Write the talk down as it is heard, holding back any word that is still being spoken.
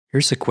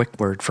Here's a quick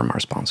word from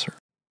our sponsor.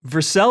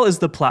 Vercel is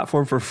the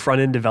platform for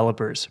front-end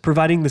developers,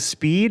 providing the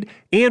speed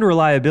and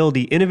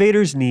reliability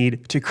innovators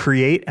need to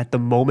create at the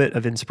moment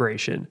of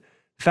inspiration.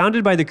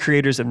 Founded by the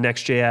creators of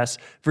Next.js,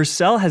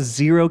 Vercel has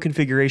zero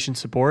configuration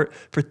support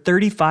for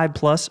 35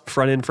 plus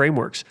front-end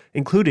frameworks,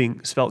 including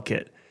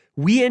SvelteKit.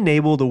 We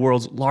enable the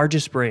world's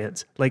largest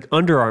brands like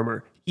Under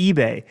Armour,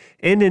 eBay,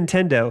 and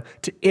Nintendo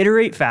to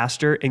iterate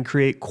faster and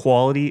create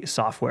quality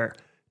software.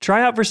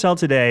 Try out Vercel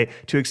today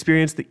to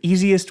experience the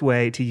easiest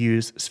way to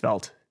use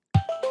Svelte.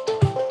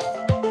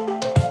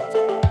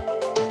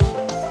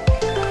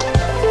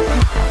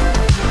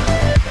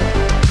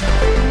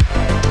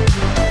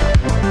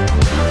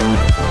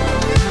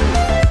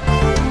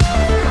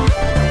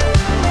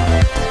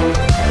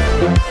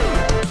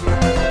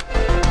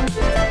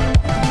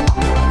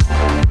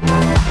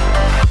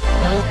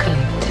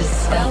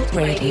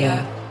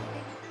 Radio.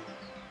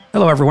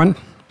 Hello, everyone.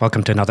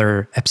 Welcome to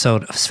another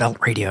episode of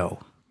Svelte Radio,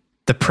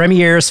 the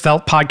premier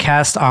Svelte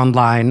podcast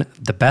online,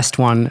 the best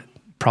one,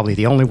 probably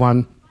the only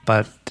one,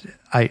 but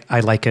I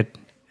like it.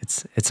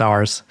 It's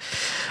ours.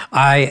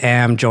 I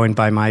am joined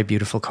by my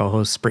beautiful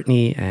co-hosts,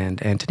 Brittany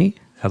and Anthony.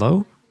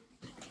 Hello.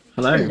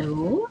 Hello.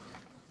 Hello.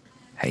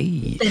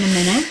 Hey. Been a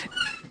minute.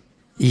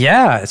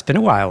 Yeah, it's been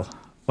a while.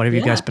 What have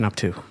you guys been up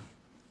to?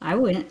 I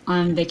went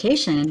on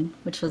vacation,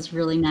 which was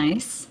really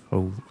nice.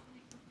 Oh.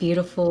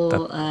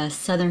 Beautiful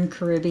Southern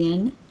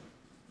Caribbean.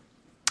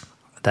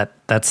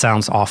 That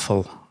sounds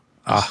awful.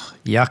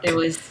 Yuck. It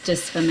was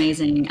just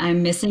amazing.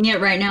 I'm missing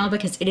it right now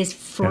because it is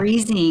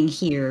freezing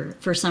here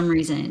for some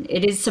reason.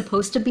 It is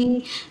supposed to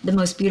be the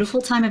most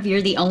beautiful time of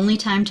year. The only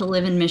time to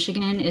live in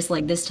Michigan is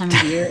like this time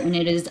of year, and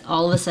it is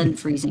all of a sudden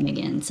freezing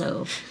again.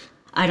 So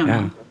I don't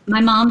know.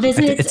 My mom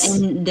visits,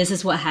 and this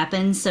is what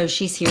happens. So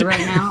she's here right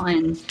now,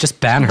 and just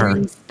ban her.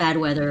 Brings bad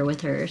weather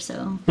with her.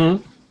 So I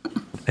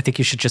think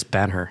you should just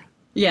ban her.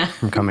 Yeah.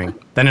 From coming.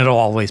 Then it'll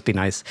always be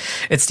nice.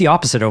 It's the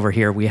opposite over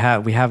here. We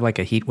have like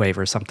a heat wave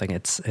or something.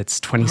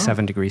 It's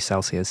 27 degrees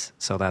Celsius,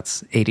 so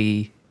that's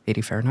 80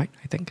 Fahrenheit,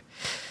 I think.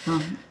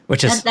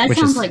 Which is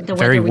like the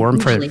very weather warm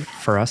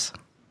for us.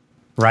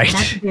 Right.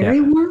 That's very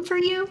warm for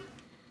you?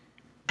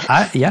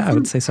 Yeah, I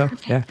would say so.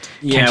 Yeah.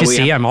 Can't you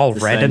see I'm all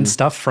red and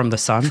stuff from the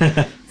sun?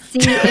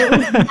 See, it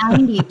was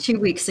 90 2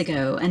 weeks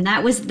ago, and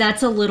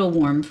that's a little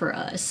warm for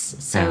us.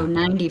 So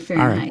 90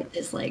 Fahrenheit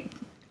is like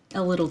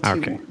a little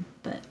too warm,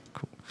 but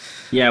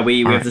yeah,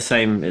 we have the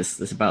same.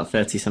 It's about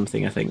 30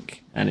 something, I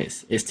think, and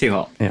it's too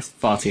hot. Yeah. It's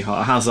far too hot.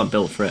 Our house is not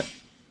built for it.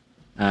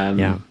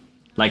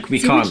 Like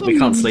we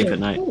can't sleep at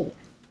night. Cold.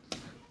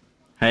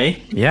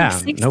 Hey,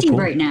 it's like 60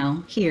 right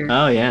now here.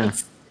 Oh yeah,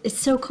 it's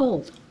so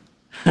cold.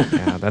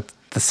 Yeah, that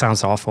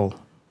sounds awful.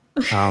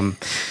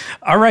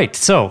 All right,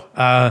 so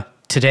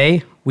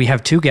today we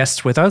have two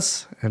guests with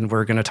us, and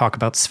we're going to talk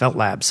about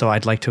SvelteLab. So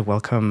I'd like to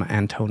welcome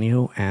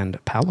Antonio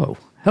and Paolo.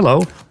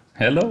 Hello.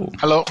 Hello.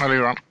 Hello,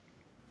 everyone.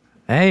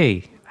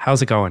 Hey, how's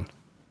it going?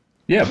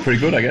 Yeah, pretty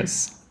good, I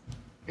guess.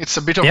 It's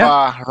a bit of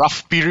a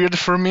rough period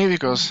for me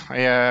because I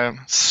am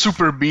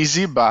super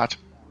busy, but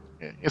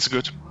it's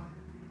good.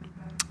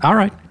 All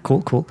right,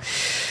 cool.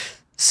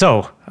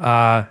 So,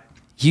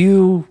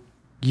 you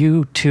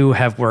two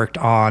have worked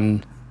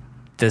on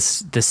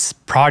this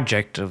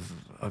project of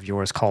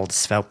yours called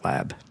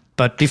SvelteLab.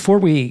 But before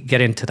we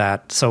get into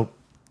that, so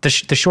the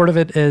short of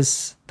it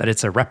is that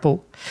it's a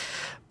REPL.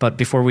 But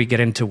before we get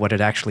into what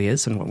it actually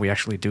is and what we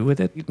actually do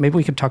with it, maybe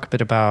we can talk a bit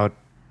about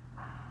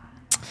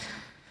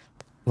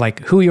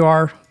like who you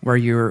are, where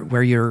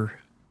you're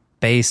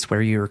based,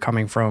 where you're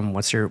coming from,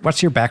 what's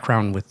your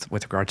background with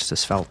regards to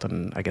Svelte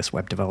and I guess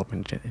web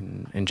development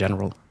in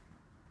general.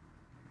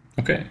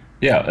 Okay,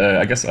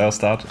 I guess I'll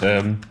start.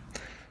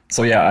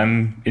 So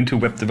I'm into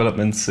web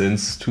development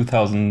since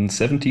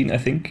 2017, I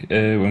think,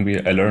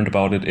 when I learned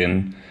about it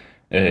in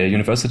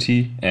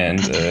university,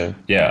 and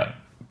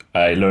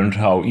I learned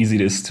how easy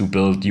it is to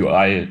build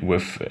UI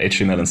with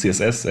HTML and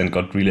CSS and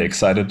got really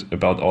excited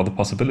about all the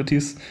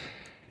possibilities.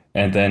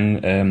 And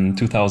then late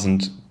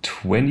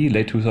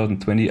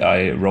 2020,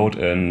 I wrote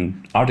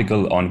an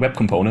article on web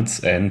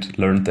components and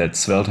learned that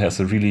Svelte has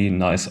a really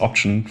nice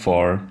option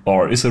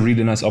is a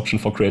really nice option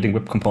for creating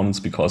web components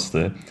because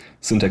the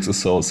syntax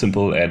is so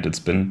simple, and it's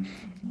been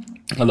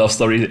a love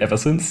story ever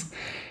since.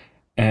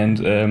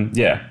 And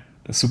a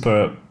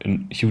super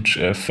huge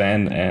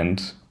fan,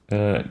 and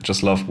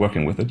just love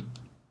working with it.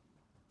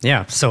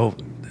 Yeah, so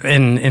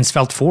in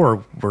Svelte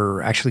 4,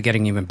 we're actually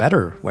getting even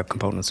better web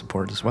component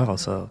support as well.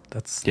 So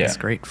that's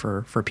great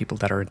for people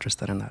that are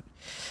interested in that.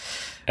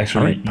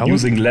 Actually,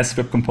 using less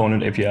web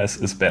component APIs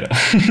is better.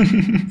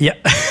 Yeah.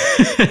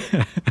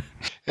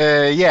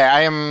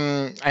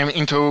 I'm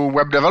into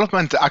web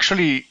development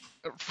actually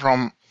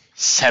from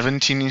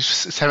 17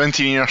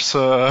 years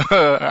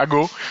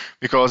ago,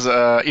 because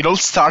it all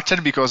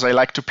started because I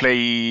like to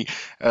play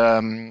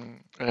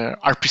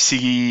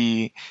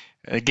RPC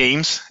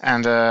games,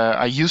 and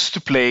I used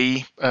to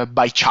play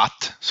by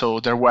chat. So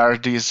there were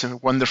these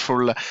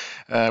wonderful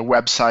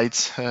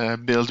websites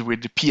built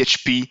with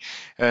PHP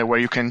where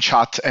you can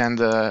chat and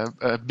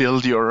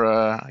build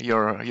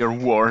your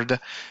word,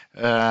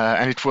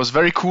 and it was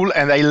very cool.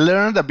 And I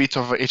learned a bit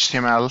of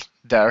HTML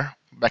there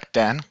back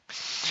then.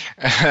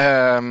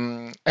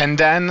 And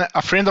then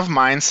a friend of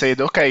mine said,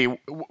 "Okay, we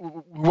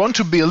want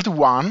to build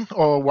one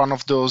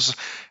of those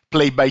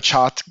play by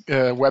chat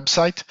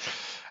website."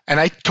 And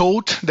I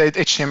thought that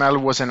HTML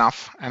was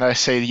enough, and I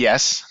said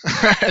yes.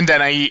 And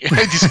then I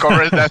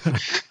discovered that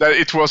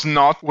it was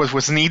not what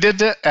was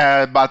needed.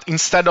 But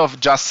instead of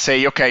just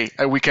say, okay,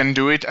 we can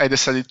do it, I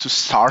decided to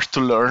start to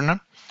learn.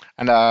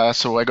 And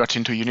so I got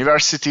into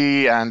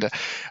university, and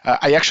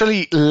I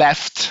actually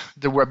left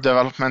the web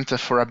development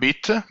for a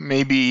bit,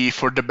 maybe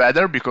for the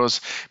better,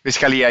 because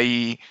basically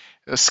I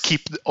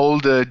skipped all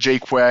the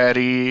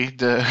jQuery,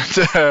 the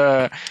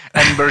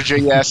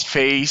Ember.js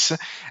phase,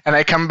 and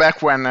I come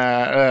back when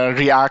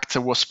React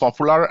was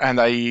popular, and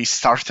I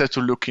started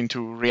to look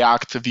into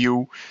React,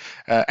 Vue,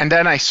 and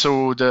then I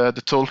saw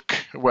the talk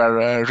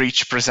where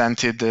Rich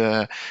presented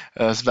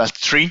Svelte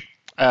 3.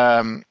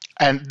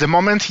 And the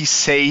moment he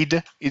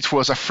said it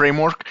was a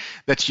framework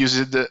that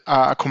used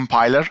a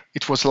compiler,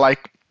 it was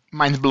like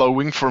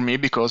mind-blowing for me,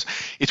 because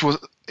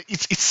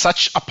it's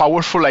such a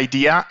powerful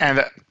idea,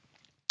 and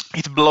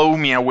it blew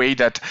me away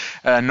that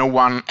no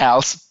one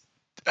else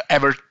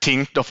ever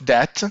think of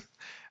that.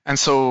 And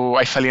so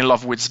I fell in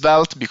love with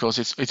Svelte, because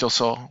it's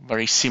also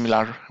very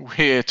similar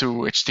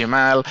to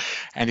HTML,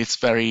 and it's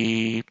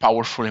very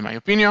powerful in my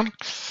opinion.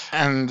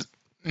 And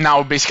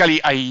now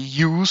basically I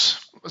use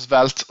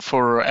Svelte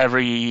for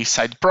every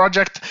side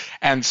project,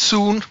 and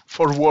soon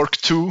for work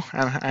too.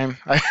 And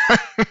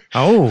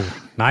Oh,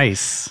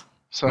 nice.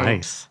 So,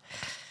 nice.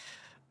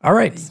 All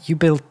right, you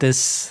built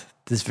this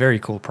very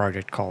cool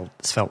project called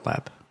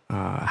SvelteLab.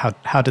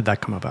 How did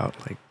that come about?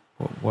 Like,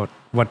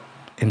 what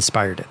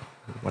inspired it?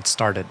 What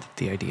started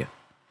the idea?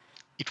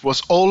 It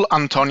was all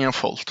Antonio's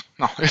fault.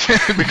 No,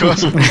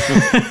 because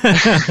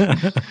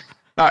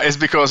no, it's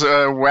because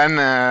when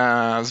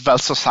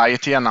Svelte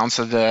Society announced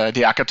the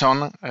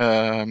hackathon,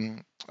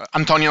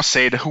 Antonio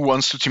said, "Who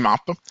wants to team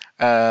up?"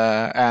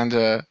 And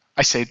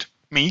I said,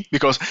 "Me,"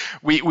 because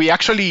we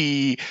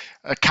actually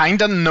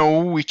kind of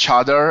know each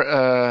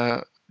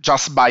other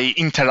just by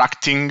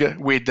interacting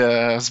with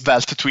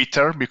Svelte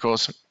Twitter,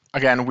 because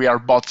again, we are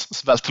both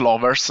Svelte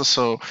lovers.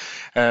 So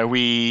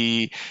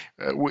we,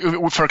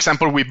 for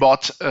example, we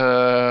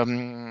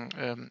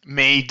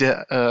made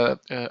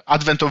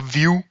Advent of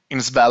Vue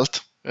in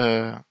Svelte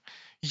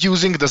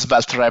using the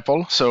Svelte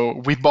REPL. So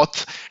we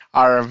both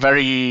are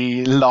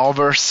very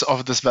lovers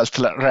of the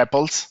Svelte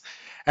REPLs.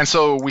 And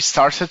so we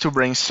started to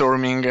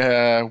brainstorming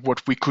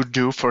what we could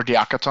do for the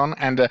hackathon.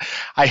 And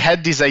I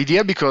had this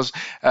idea because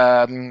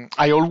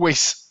I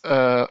always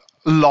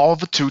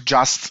love to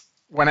just,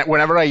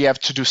 whenever I have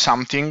to do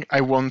something,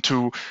 I want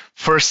to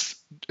first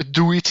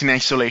do it in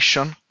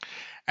isolation.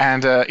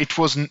 And it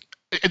was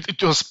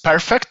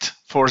perfect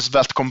for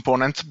Svelte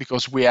component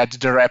because we had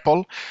the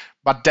REPL.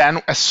 But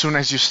then as soon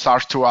as you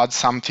start to add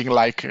something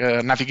like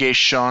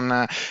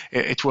navigation,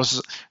 it was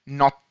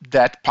not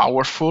that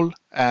powerful.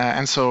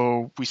 And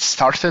so we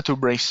started to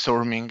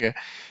brainstorming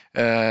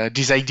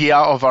this idea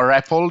of a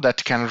REPL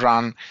that can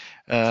run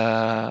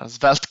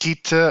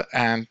SvelteKit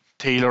and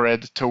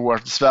tailored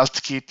towards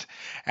SvelteKit.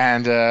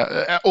 And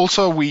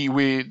also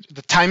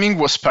the timing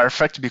was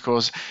perfect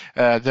because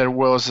there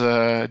was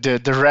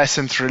the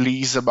recent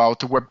release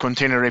about Web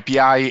Container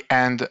API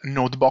and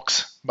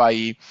Nodebox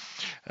by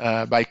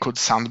Code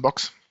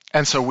Sandbox.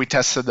 And so we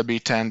tested a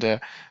bit and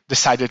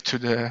decided to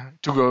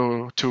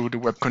go to the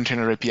Web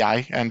Container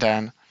API, and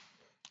then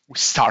we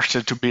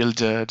started to build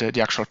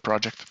the actual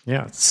project.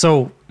 Yeah.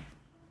 So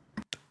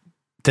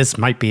this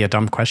might be a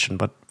dumb question,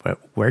 but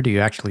where do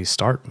you actually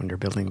start when you're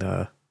building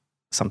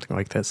something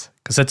like this?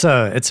 Because it's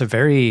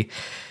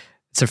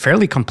a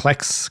fairly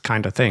complex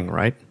kind of thing,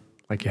 right?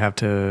 Like you have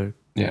to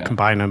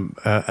combine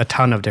a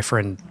ton of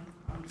different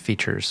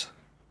features.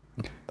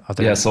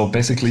 So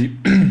basically,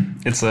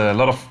 it's a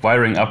lot of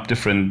wiring up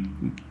different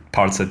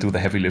parts that do the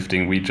heavy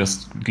lifting. We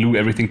just glue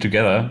everything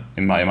together,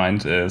 in my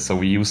mind. So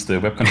we use the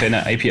Web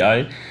Container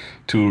API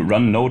to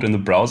run Node in the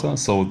browser.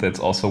 So that's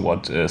also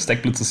what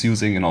StackBlitz is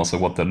using, and also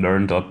what the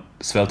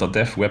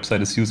learn.svelte.dev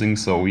website is using.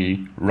 So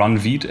we run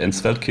Vite and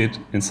SvelteKit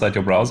inside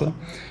your browser,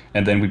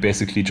 and then we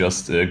basically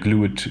just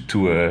glue it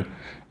to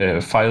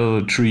a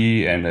file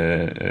tree and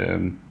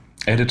an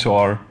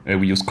editor.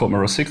 We use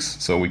CodeMirror 6,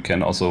 so we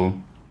can also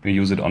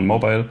use it on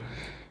mobile.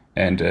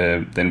 And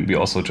then we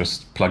also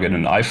just plug in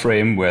an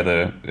iframe where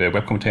the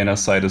web container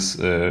side is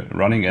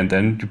running, and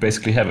then you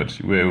basically have it.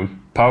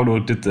 Paolo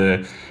did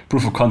the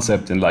proof of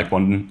concept in like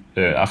one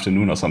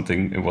afternoon or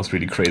something. It was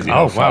really crazy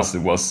how fast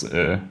it was.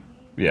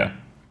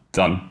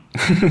 Done.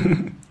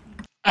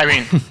 I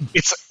mean,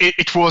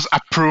 it was a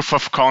proof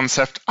of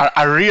concept,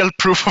 a real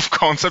proof of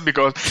concept,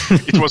 because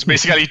it was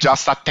basically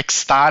just a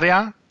text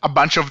area, a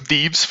bunch of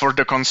divs for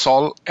the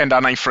console, and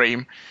an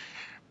iframe.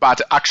 But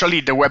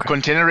actually, the Web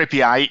Container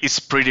API is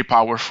pretty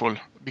powerful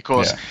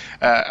because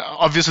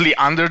obviously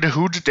under the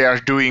hood, they are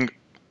doing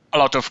a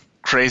lot of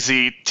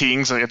crazy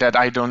things that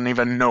I don't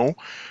even know.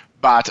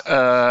 But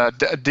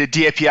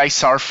the API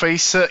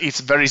surface is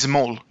very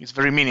small. It's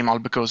very minimal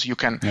because you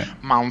can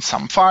mount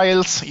some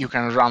files, you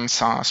can run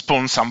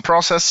spawn some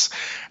process,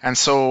 and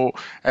so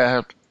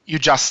you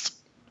just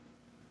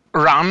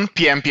run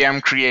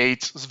pm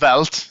create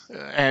svelte,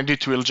 and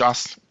it will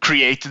just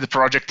create the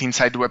project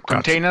inside the web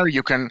container.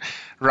 You can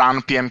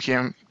run pm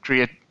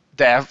create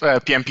dev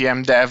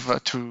pm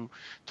dev to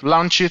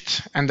launch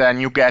it, and then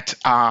you get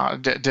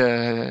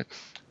the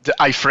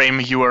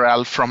iframe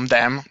URL from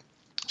them.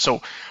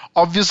 So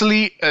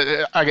obviously,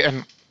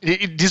 again,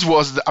 this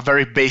was a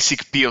very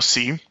basic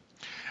POC.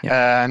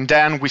 And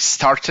then we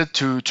started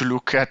to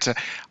look at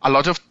a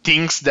lot of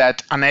things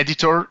that an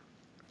editor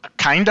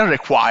kind of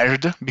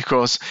required,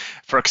 because,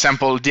 for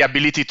example, the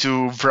ability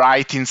to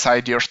write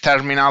inside your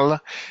terminal,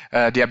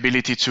 the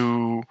ability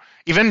to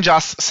even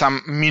just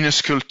some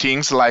minuscule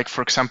things, like,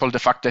 for example, the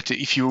fact that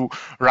if you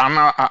run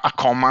a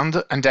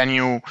command and then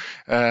you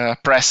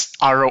press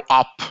arrow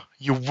up,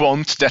 you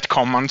want that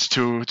command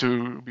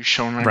to be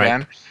shown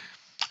again.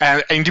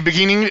 And in the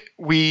beginning,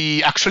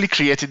 we actually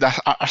created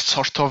a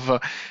sort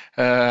of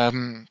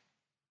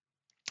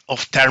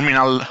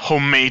terminal,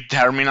 homemade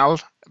terminal,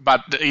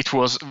 but it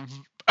was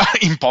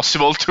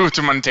impossible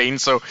to maintain.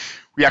 So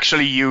we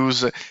actually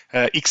use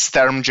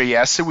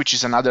Xterm.js, which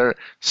is another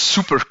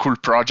super cool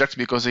project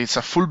because it's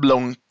a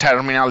full-blown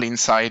terminal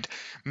inside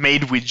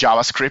made with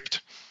JavaScript.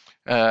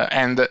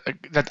 And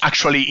that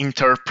actually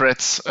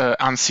interprets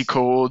ANSI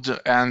code,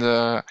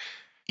 and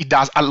it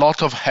does a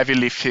lot of heavy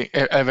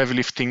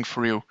lifting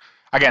for you.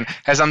 Again,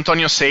 as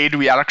Antonio said,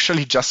 we are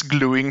actually just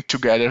gluing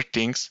together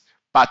things,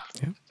 but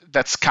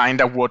that's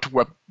kind of what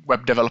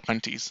web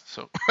development is.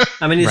 So,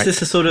 I mean, is this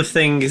the sort of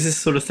thing? Is this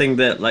the sort of thing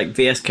that like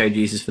VS Code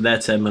uses for their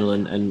terminal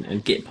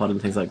and Gitpod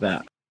and things like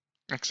that?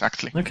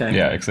 Exactly. Okay.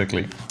 Yeah,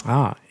 exactly.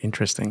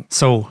 Interesting.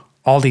 So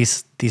all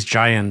these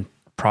giant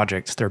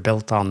projects, they're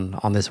built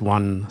on this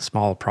one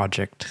small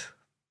project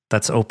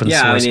that's open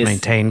source,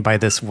 maintained by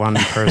this one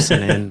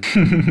person.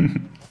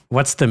 In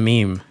what's the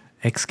meme?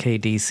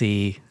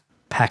 XKDC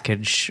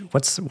package.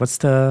 What's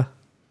the?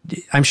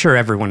 I'm sure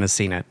everyone has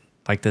seen it.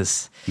 Like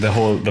this,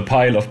 the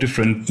pile of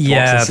different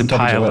boxes on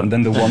top of each other, and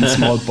then the one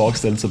small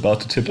box that's about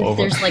to tip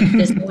over. There's like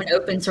this one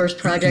open source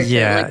project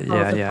that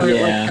like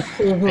the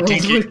whole world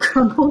would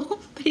crumble,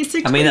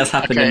 basically. I mean, that's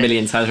happened a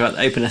million times, right?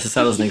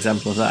 OpenSSL is an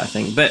example of that, I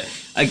think. But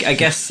I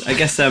guess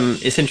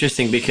it's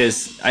interesting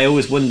because I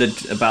always wondered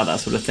about that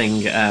sort of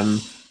thing,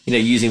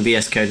 using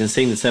VS Code and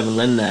seeing the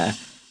terminal in there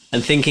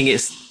and thinking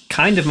it's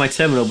kind of my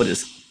terminal, but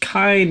it's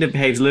kind of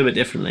behaves a little bit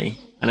differently.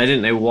 And I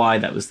didn't know why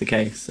that was the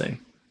case, so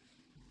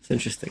it's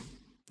interesting.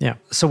 Yeah.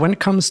 So when it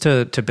comes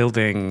to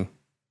building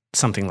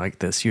something like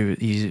this,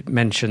 you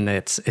mentioned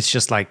it's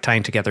just like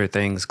tying together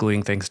things,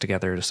 gluing things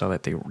together so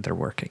that they're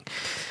working.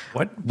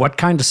 What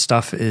kind of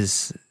stuff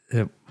is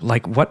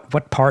like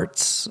what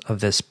parts of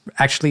this?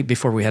 Actually,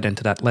 before we head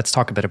into that, let's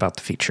talk a bit about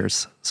the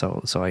features,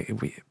 so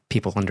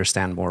people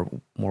understand more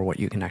what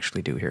you can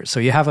actually do here. So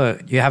you have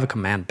a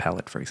command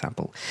palette, for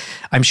example.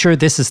 I'm sure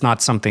this is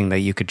not something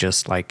that you could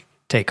just like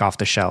take off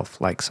the shelf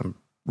like some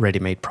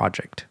ready-made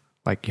project.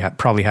 Like you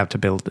probably have to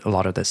build a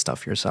lot of this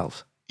stuff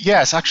yourself.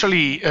 Yes,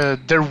 actually,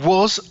 there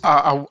was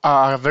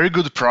a very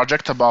good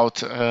project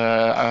about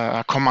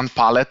a command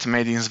palette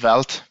made in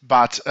Svelte,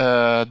 but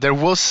there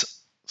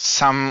was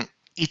some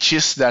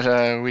itches that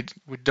we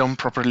don't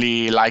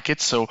properly like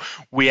it, so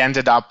we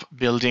ended up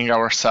building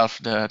ourselves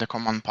the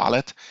command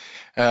palette.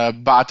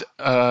 But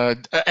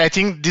I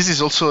think this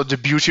is also the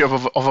beauty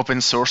of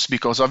open source,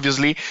 because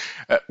obviously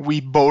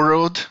we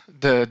borrowed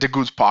the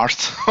good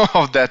part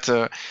of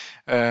that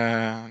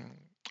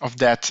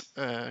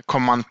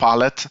command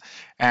palette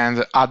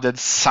and added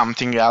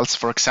something else.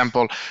 For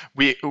example,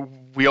 we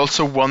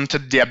also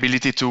wanted the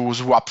ability to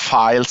swap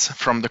files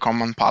from the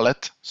command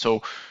palette.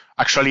 So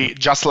actually,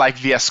 just like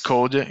VS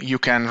Code, you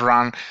can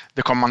run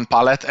the command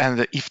palette,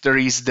 and if there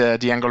is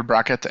the angle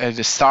bracket at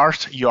the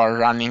start, you are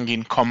running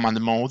in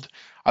command mode.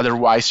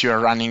 Otherwise, you are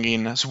running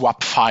in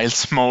swap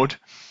files mode.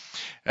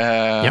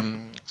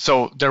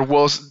 So there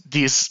was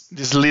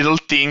these little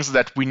things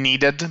that we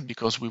needed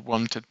because we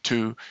wanted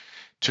to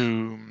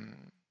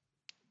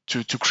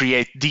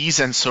create these,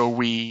 and so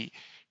we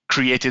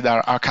created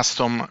our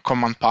custom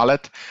command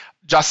palette.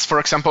 Just for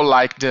example,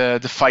 like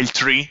the file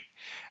tree,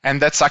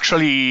 and that's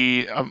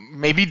actually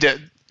maybe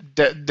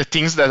the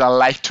things that I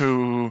like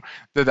to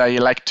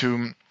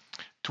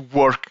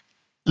work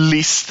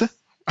least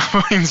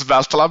in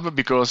SvelteLab,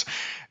 because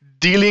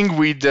dealing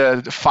with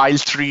the file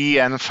tree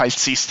and file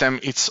system,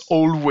 it's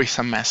always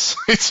a mess.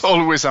 It's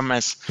always a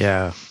mess.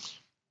 Yeah.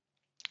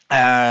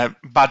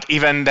 But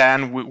even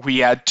then, we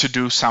had to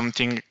do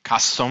something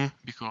custom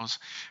because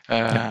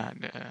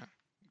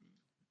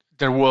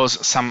there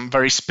was some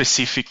very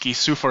specific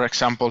issue. For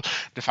example,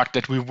 the fact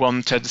that we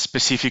wanted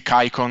specific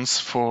icons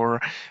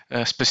for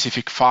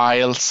specific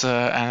files.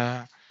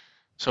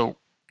 So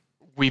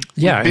we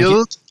Yeah,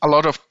 built a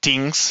lot of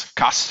things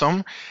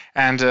custom,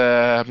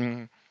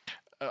 and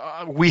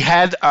we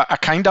had a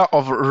kind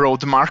of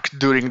roadmap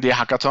during the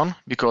hackathon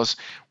because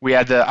we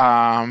had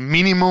a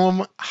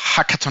minimum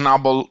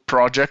hackathonable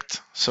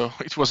project. So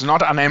it was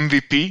not an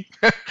MVP,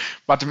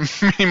 but a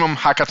minimum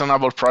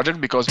hackathonable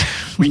project because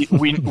we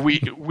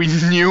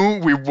knew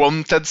we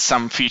wanted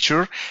some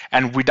feature,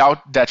 and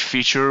without that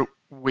feature,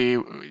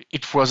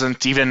 it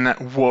wasn't even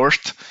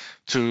worth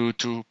to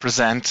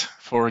present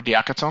for the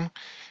hackathon.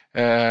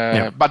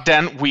 But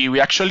then we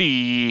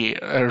actually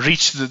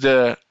reached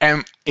the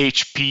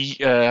MHP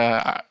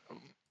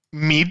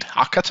mid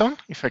hackathon,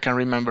 if I can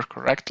remember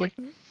correctly.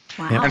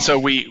 Wow. And so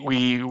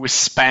we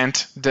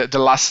spent the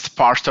last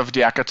part of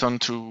the hackathon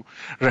to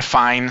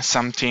refine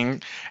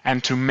something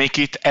and to make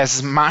it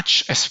as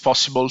much as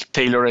possible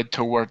tailored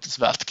towards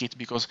SvelteKit,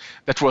 because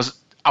that was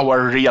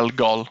our real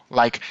goal.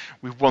 Like,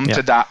 we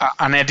wanted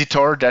an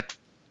editor that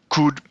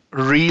could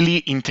really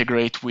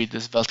integrate with the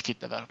SvelteKit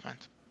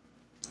development.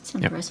 That's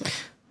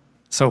impressive.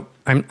 So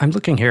I'm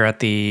looking here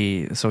at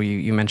so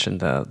you mentioned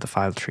the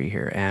file tree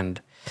here,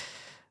 and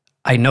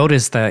I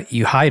noticed that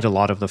you hide a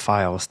lot of the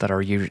files that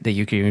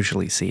you can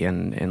usually see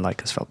in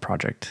like a Svelte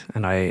project,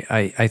 and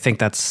I think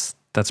that's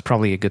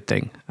probably a good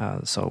thing.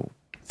 So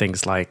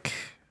things like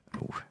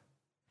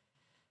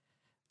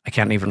I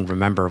can't even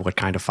remember what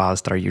kind of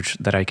files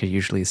that I could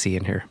usually see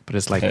in here, but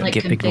it's like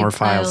git ignore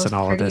files and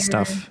all of this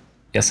stuff.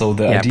 Yeah, so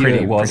the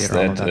idea was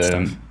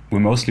that we're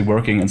mostly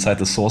working inside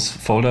the source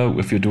folder.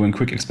 If you're doing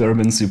quick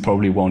experiments, you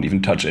probably won't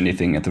even touch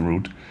anything at the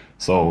root.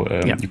 So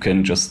you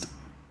can just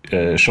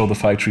show the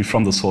file tree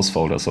from the source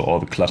folder, so all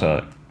the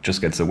clutter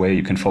just gets away.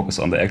 You can focus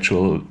on the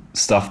actual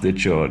stuff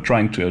that you're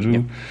trying to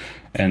do,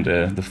 and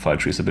the file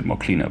tree is a bit more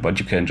cleaner. But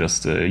you can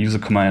just use a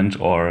command,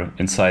 or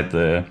inside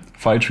the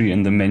file tree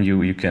in the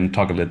menu, you can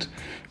toggle it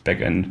back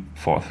and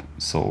forth.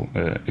 So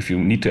if you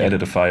need to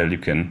edit a file, you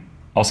can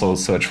also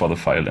search for the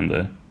file in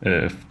the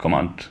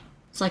command.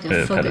 It's like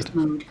a focus palette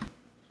mode.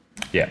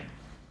 Yeah.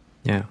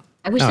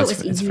 I wish that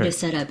was easy to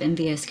set up in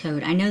VS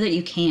Code. I know that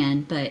you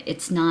can, but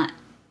it's not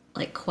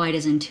like quite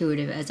as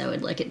intuitive as I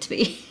would like it to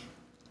be.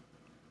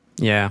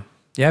 Yeah.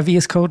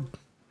 VS Code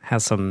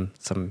has some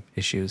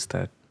issues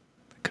that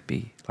could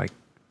be like,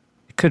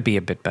 it could be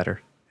a bit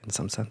better in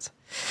some sense.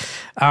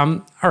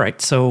 All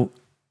right. So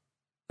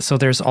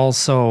there's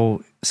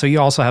also, you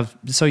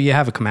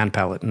have a command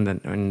palette, and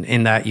then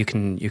in that you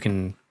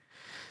can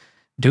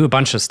do a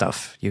bunch of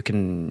stuff. You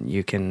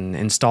can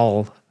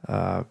install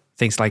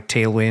things like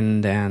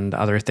Tailwind and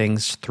other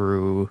things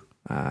through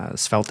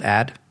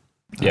SvelteLab,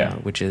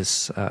 which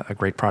is a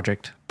great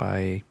project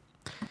by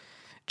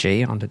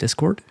Jay on the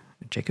Discord,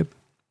 Jacob.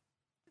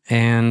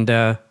 And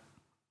I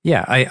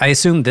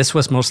assume this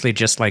was mostly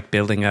just like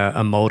building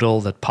a modal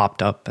that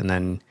popped up, and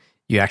then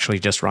you actually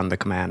just run the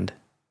command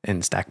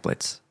in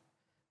StackBlitz.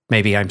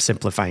 Maybe I'm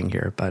simplifying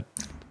here, but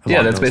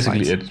that's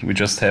basically it. We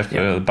just have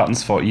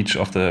buttons for each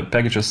of the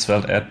packages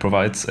SvelteLab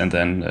provides, and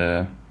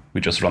then we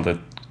just run the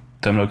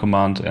terminal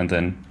command, and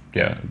then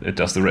it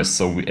does the rest.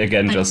 So we,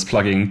 again, just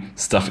plugging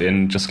stuff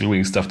in, just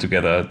gluing stuff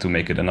together to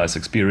make it a nice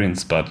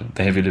experience, but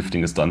the heavy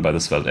lifting is done by the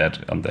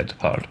SvelteLab on that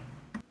part.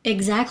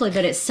 Exactly,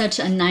 but it's such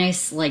a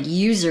nice like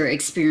user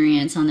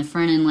experience on the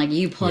front end. Like,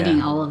 you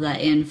plugging all of that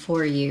in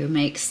for you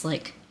makes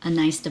like a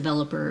nice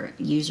developer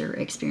user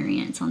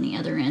experience on the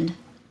other end.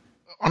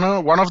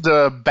 One of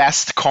the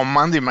best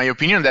command, in my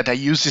opinion, that I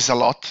use is a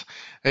lot.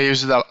 I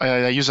use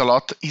a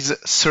lot is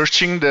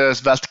searching the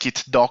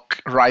SvelteKit doc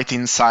right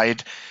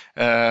inside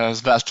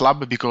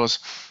SvelteLab, because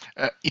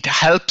it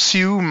helps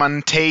you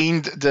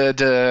maintain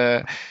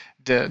the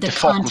focus.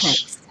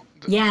 Context.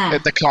 Yeah.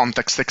 The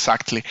context,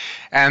 exactly.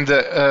 And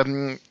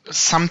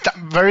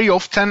very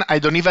often I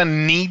don't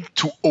even need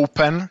to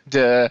open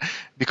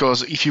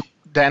because if you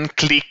then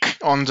click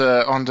on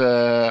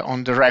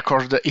the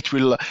record, it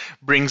will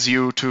brings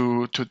you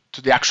to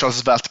the actual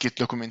SvelteKit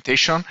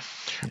documentation.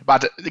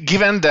 But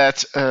given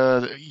that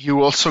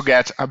you also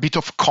get a bit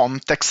of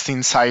context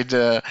inside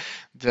the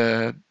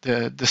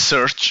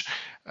search,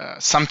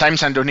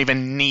 sometimes I don't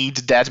even need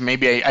that.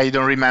 Maybe I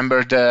don't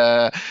remember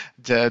the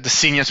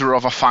signature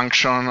of a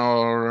function,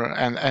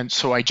 and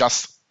so I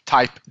just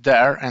type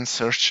there and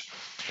search.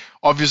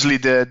 Obviously,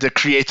 the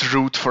create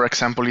root, for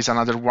example, is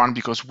another one,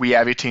 because we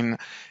have it in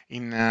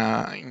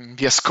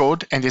VS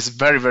Code, and it's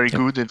very, very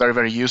good and very,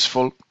 very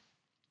useful.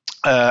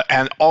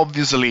 And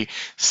obviously,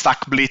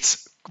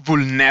 StackBlitz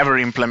will never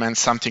implement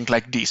something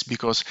like this,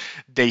 because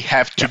they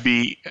have to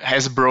be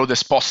as broad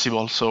as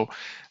possible. So,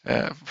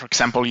 for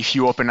example, if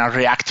you open a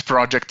React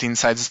project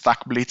inside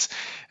StackBlitz,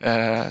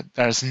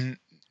 there's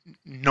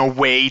no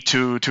way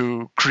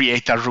to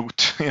create a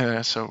root.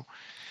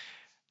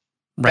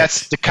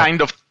 That's the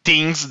kind of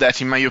things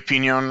that, in my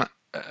opinion,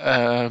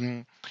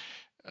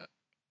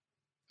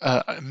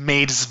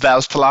 made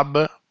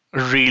SvelteLab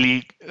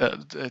really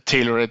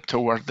tailored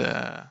toward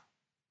the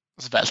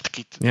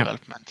SvelteKit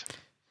development.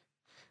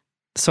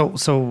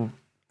 So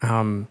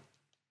I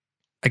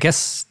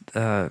guess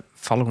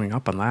following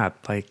up on that,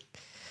 like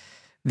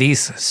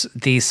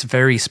these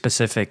very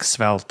specific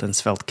Svelte and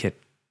SvelteKit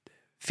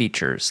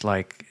features?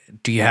 Like,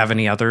 do you have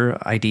any other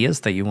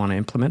ideas that you want to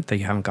implement that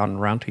you haven't gotten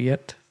around to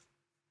yet?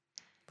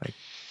 Like,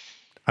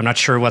 I'm not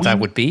sure what that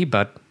would be,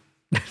 but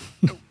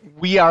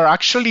we are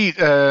actually,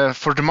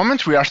 for the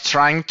moment, we are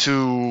trying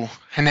to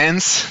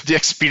enhance the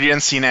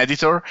experience in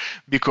editor,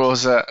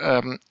 because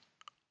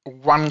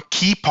one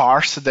key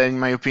part that, in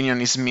my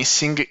opinion, is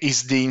missing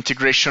is the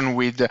integration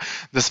with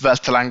the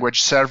Svelte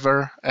language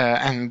server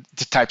and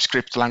the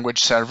TypeScript language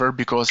server.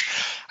 Because,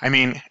 I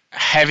mean,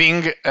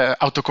 having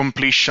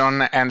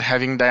autocompletion and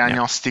having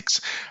diagnostics,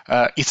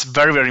 it's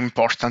very, very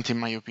important, in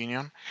my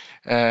opinion.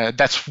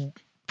 That's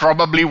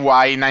probably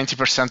why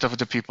 90% of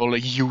the people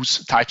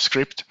use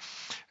TypeScript.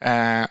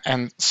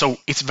 And so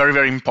it's very,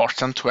 very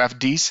important to have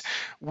these.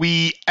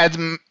 We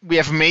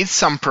have made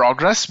some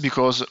progress,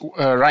 because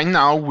right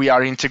now we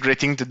are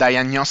integrating the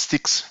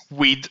diagnostics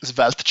with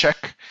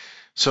SvelteCheck.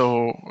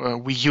 So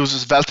we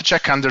use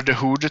SvelteCheck under the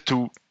hood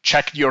to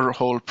check your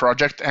whole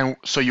project, and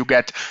so you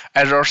get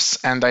errors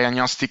and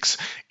diagnostics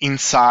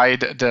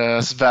inside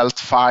the Svelte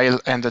file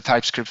and the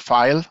TypeScript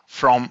file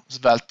from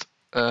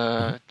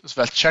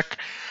SvelteCheck.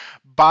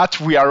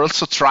 But we are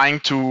also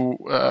trying to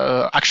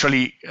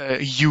actually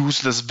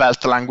use the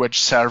Svelte language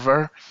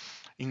server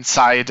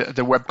inside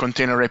the Web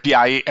Container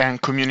API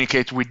and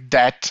communicate with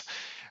that.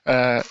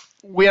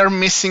 We are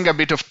missing a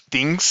bit of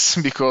things,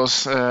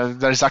 because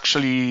there's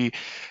actually,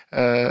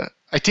 I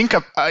think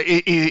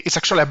it's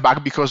actually a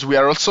bug, because we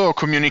are also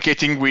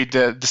communicating with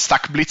the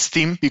StackBlitz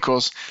team,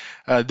 because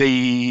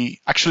they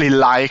actually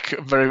like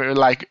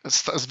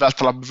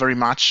SvelteLab very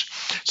much.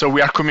 So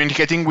we are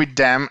communicating with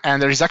them,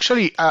 and there is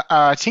actually,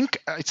 I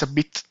think it's a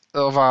bit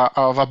of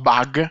a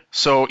bug.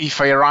 So if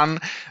I run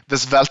the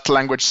Svelte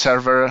language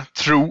server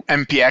through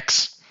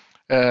MPX,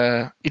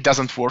 it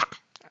doesn't work,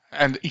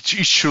 and it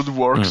should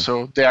work.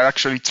 So they are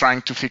actually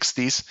trying to fix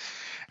this.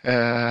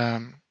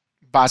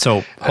 But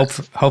so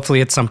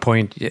hopefully at some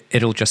point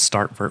it'll just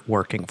start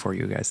working for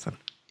you guys then.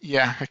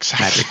 Yeah,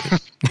 exactly.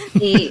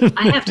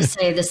 I have to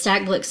say, the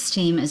StackBlitz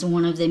team is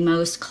one of the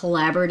most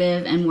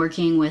collaborative and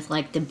working with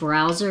like the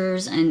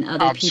browsers and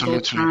other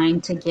people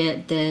trying to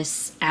get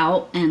this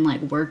out and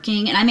like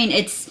working. And I mean,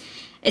 it's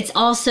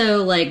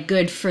also like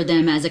good for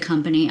them as a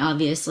company,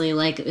 obviously,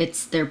 like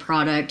it's their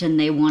product and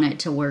they want it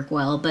to work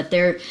well, but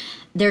they're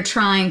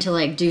trying to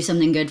like do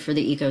something good for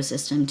the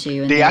ecosystem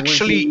too. And they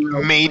actually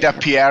made a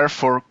PR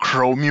for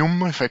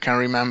Chromium, if I can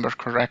remember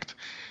correct,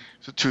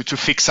 to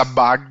fix a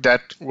bug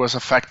that was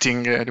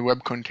affecting the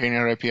Web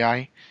Container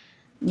API.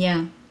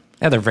 Yeah.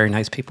 Yeah, they're very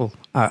nice people.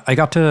 I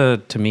got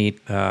to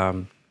meet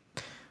their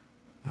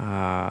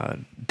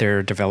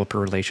developer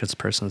relations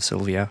person,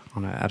 Sylvia,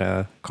 at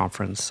a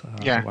conference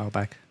a while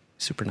back.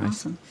 Super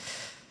nice.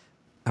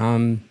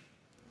 Awesome.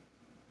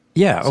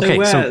 Yeah. Okay.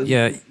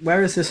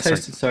 Where is this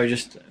hosted? Sorry,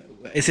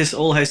 is this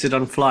all hosted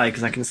on Fly?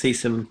 Because I can see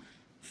some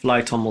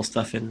Fly Toml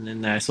stuff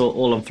in there. It's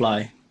all on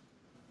Fly.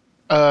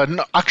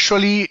 No,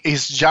 actually,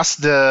 it's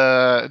just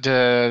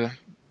the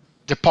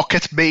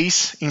Pocket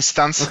Base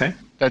instance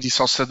that is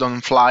hosted on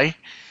Fly,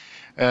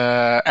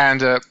 and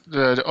the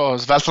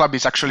SvelteLab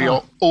is actually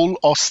all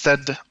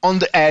hosted on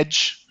the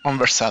edge on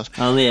Vercel.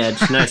 On the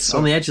edge, nice.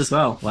 On the edge as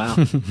well. Wow,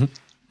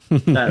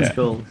 that's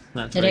cool.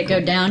 Did it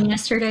go down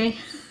yesterday?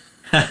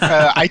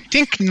 I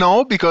think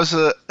no, because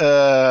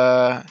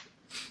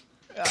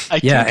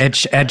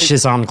Edge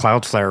is on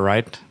Cloudflare,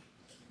 right?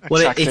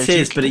 Well, it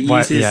is, but it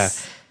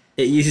uses.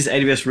 It uses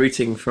AWS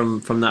routing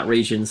from that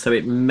region, so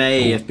it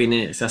may have been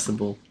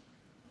inaccessible.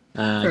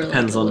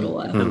 Depends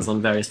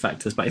on various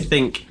factors, but I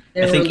think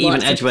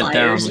even Edge went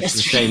down, which is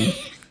a shame.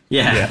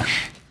 Yeah.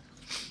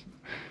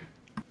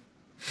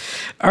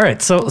 All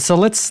right, so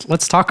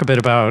let's talk a bit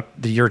about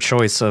your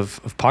choice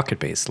of Pocket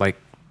Base. Like,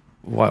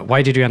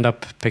 why did you end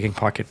up picking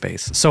Pocket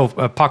Base? So,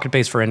 Pocket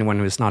Base, for anyone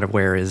who is not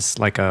aware, is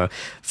like a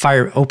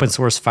open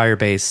source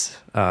Firebase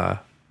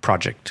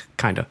project,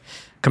 kind of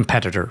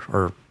competitor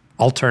or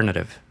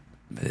alternative.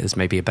 Is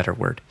maybe a better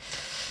word.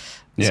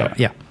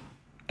 Yeah.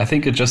 I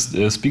think it just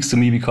speaks to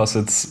me because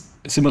it's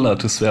similar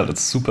to Svelte.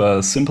 It's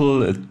super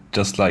simple. It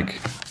just like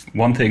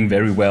one thing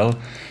very well,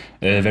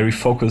 very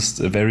focused,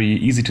 very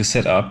easy to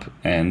set up,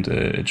 and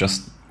it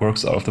just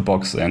works out of the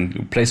box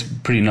and plays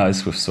pretty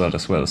nice with Svelte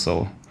as well.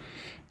 So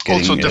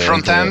also the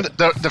front end,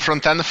 the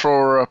front end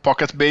for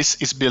Pocket Base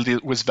is built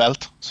with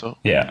Svelte. So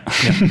yeah.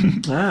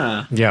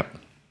 I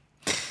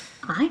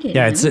didn't.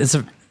 Yeah,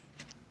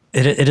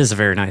 It is a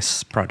very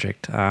nice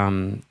project.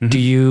 Do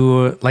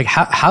you like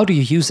how do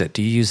you use it?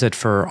 Do you use it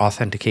for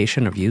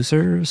authentication of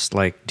users?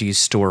 Like, do you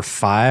store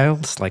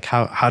files? Like,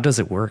 how does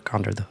it work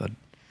under the hood?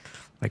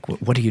 Like,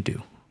 what do you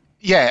do?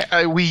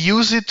 Yeah, we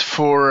use it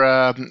for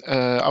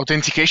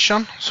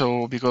authentication.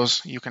 So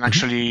because you can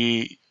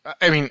actually,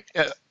 I mean,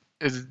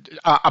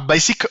 a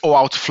basic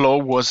OAuth flow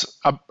was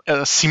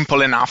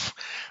simple enough,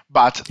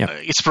 but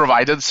it's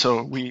provided,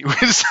 so we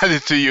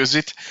decided to use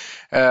it.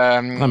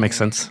 That makes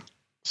sense.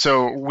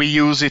 So we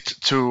use it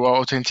to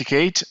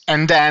authenticate,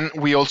 and then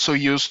we also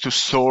use to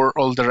store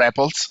all the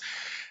REPLs.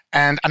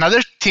 And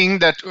another thing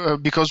that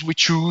because we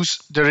choose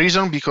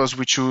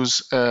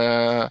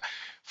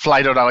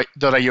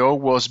Fly.io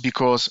was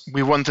because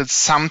we wanted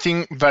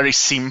something very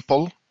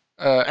simple,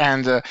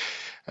 and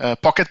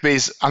Pocket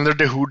Base under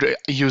the hood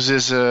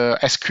uses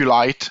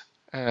SQLite,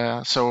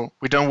 so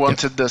we don't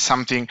wanted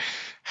something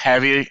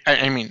heavy.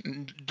 I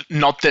mean,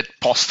 not that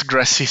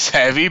Postgres is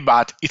heavy,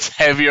 but it's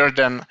heavier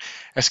than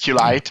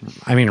SQLite.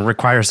 I mean, it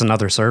requires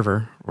another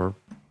server or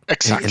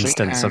Exactly.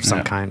 instance of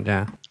some kind,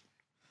 yeah.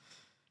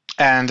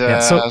 And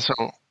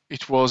so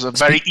it was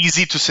very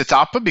easy to set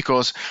up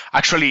because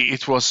actually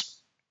it was,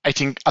 I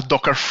think, a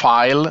Docker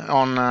file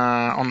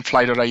on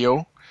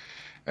Fly.io.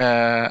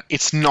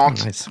 It's not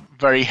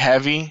very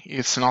heavy.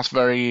 It's not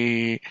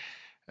very,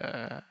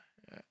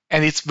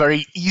 and it's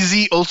very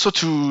easy also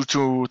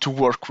to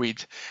work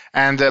with.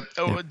 And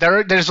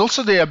there's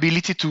also the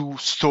ability to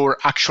store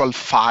actual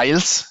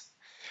files.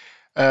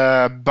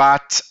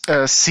 But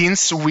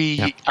since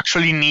we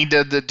actually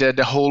needed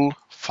the whole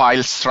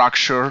file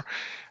structure,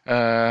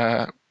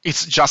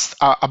 it's just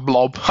a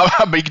blob,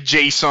 a big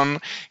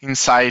JSON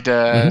inside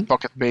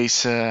Pocket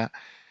Base.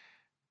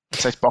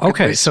 Inside Pocket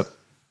Base.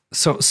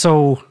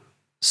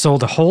 So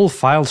the whole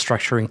file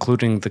structure,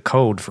 including the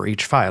code for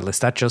each file, is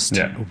that just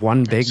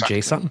one big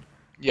JSON?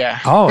 Yeah.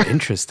 Oh,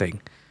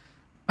 interesting.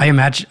 I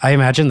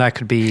imagine that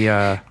could be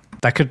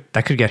that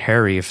could get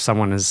hairy if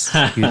someone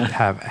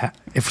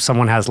if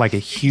someone has like a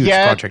huge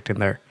project in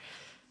there.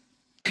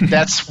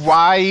 That's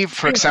why,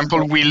 for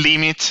example, we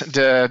limit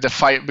the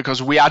file,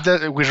 because we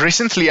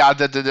recently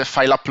added the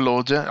file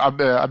upload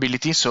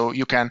ability, so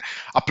you can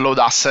upload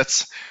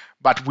assets,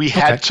 but we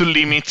had to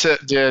limit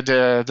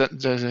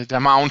the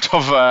amount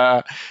of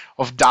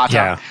data.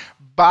 Yeah.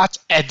 But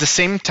at the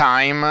same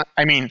time,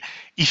 I mean,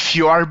 if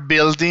you are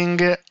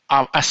building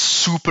a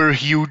super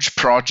huge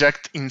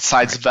project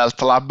inside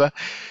SvelteLab,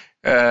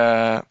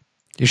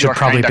 you should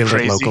probably build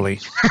it locally.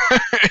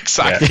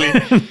 Exactly.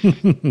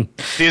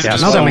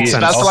 That makes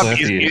sense.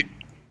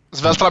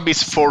 SvelteLab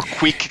is for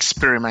quick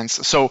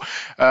experiments. So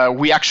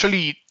we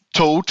actually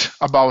thought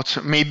about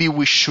maybe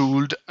we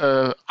should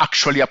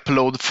actually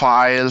upload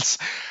files.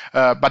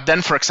 But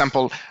then, for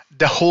example,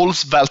 the whole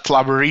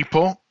SvelteLab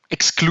repo,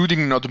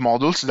 excluding node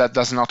modules that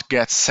does not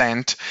get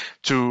sent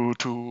to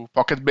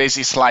Pocket Base,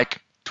 is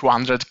like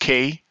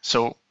 200K.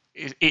 So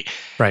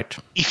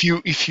if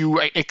you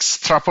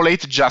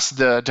extrapolate just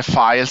the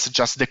files,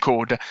 just the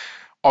code,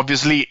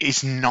 obviously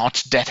it's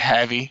not that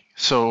heavy.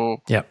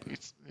 So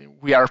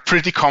we are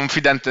pretty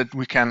confident that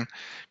we can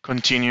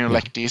continue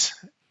like this.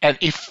 And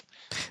if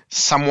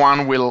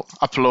someone will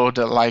upload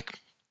like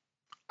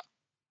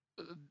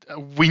a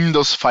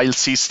Windows file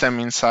system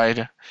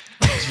inside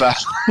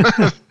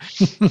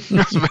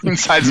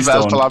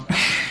SvelteLab,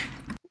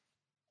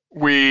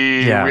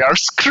 we are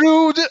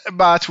screwed,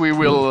 but we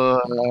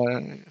will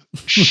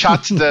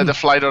shut the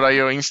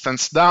Fly.io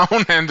instance down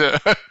and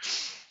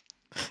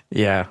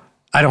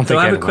I don't think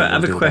I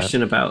have a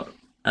question about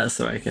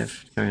sorry,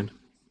 Kev, carry on.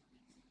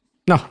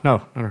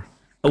 No.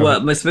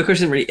 Well, my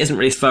question isn't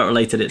really Svelte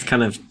related. It's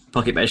kind of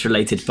Pocket Base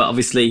related, but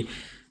obviously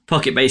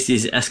Pocket Base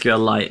uses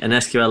SQLite, and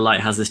SQLite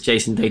has this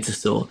JSON data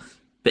store.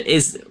 But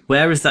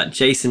where is that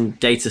JSON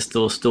data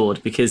store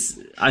stored? Because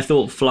I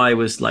thought Fly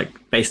was like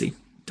basically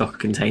Docker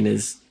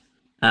containers,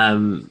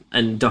 and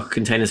Docker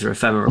containers are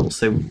ephemeral.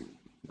 So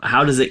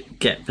how does it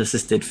get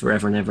persisted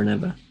forever and ever and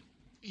ever?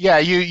 Yeah,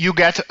 you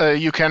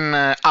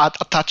can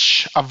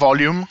attach a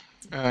volume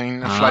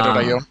in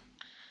Fly.io.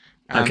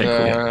 And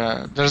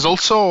cool. There's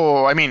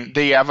also, I mean,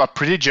 they have a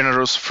pretty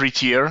generous free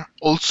tier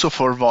also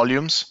for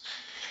volumes.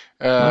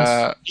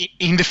 Nice.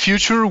 In the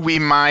future, we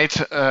might,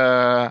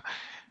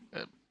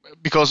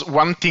 because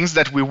one thing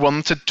that we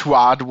wanted to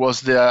add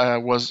was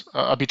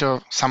a bit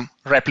of some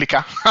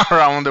replica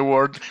around the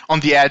world on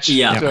the edge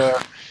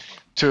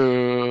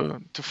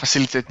to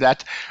facilitate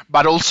that.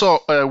 But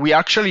also, we're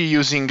actually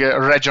using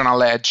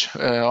regional edge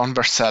on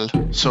Vercel.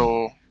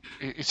 So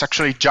it's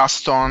actually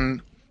just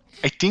on,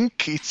 I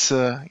think it's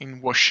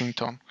in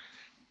Washington.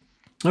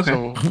 Okay.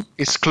 So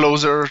it's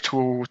closer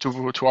to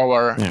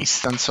our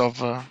instance of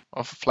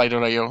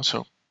Fly.io.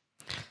 So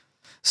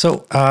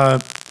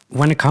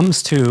when it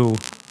comes to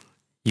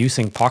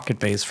using Pocket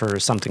Base for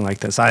something like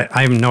this, I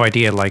have no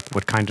idea like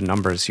what kind of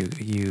numbers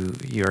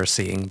you're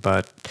seeing,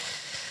 but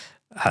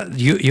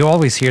you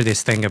always hear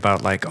this thing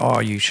about like, oh,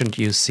 you shouldn't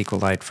use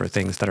SQLite for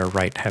things that are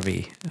write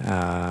heavy,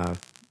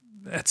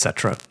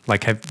 etc.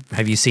 Like,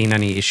 have you seen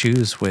any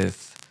issues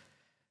with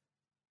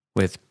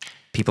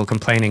people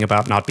complaining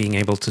about not being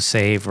able to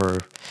save or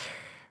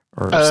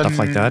stuff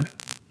like that?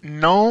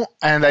 No,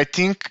 and I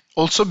think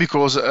also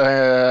because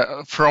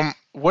from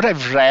what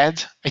I've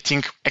read, I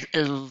think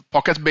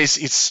Pocket Base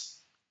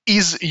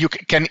is you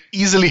can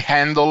easily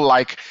handle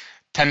like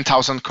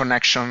 10,000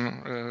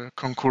 connection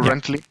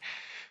concurrently. Yeah.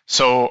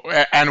 So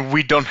and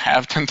we don't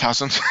have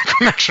 10,000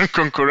 connection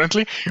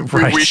concurrently.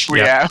 We wish we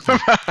have,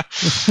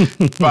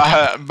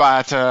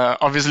 but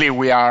obviously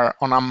we are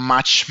on a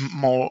much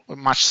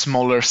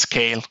smaller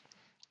scale.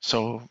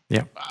 So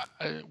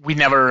we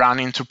never run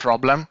into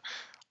problem.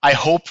 I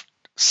hope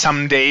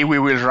someday we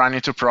will run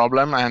into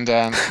problem, and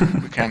then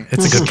we can.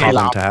 It's a good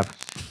problem to have.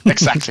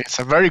 Exactly, it's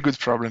a very good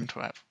problem to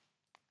have.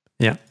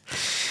 Yeah.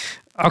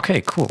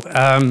 Okay, cool.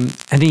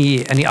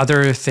 Any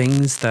other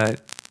things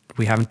that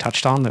we haven't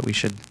touched on that we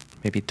should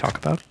maybe talk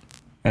about?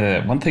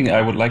 One thing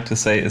I would like to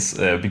say is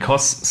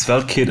because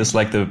SvelteKit is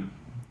like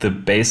the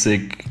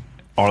basic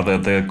or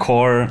the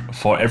core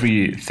for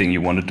everything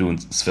you want to do in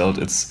Svelte,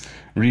 it's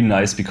really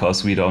nice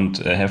because we don't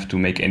have to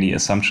make any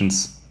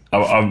assumptions.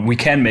 We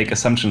can make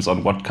assumptions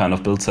on what kind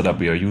of build setup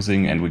we are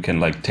using, and we can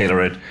like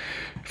tailor it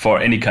for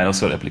any kind of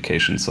Svelte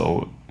application.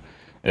 So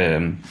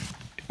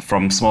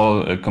from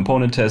small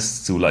component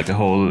tests to like a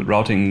whole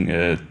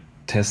routing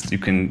test, you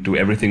can do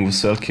everything with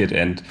SvelteKit,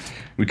 and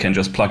we can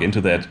just plug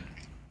into that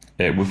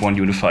with one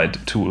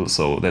unified tool.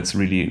 So that's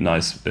really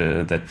nice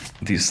that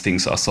these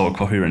things are so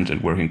coherent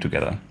and working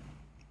together.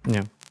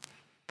 Yeah.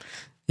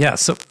 Yeah.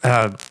 So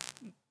I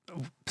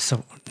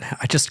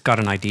just got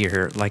an idea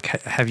here. Like,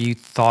 have you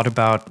thought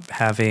about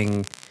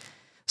having?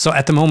 So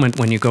at the moment,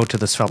 when you go to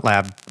the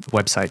SvelteLab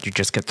website, you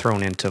just get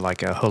thrown into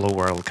like a Hello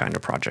World kind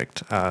of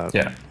project.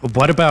 Yeah.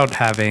 What about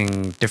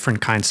having different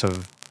kinds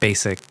of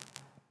basic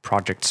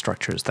project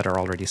structures that are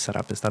already set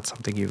up? Is that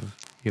something you've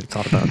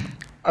thought about?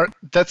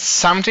 That's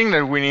something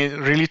that we need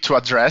really to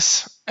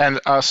address. And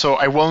so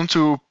I want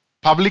to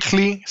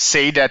publicly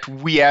say that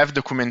we have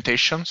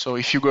documentation. So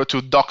if you go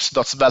to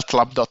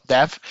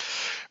docs.sveltelab.dev,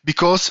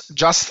 because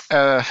just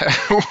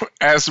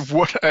as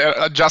what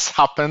just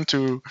happened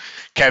to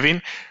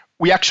Kevin,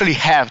 we actually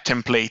have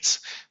templates.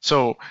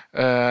 So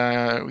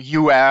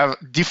you have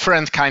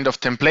different kind of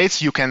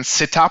templates. You can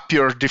set up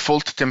your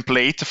default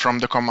template from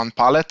the command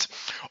palette,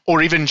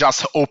 or even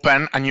just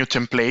open a new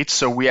template.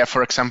 So we have,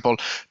 for example,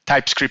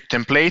 TypeScript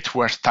template,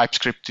 where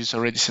TypeScript is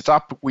already set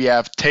up. We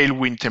have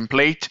Tailwind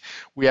template.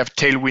 We have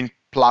Tailwind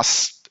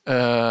plus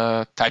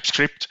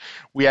TypeScript.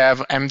 We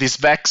have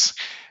MDSVEX.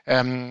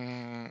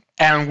 And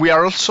we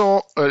are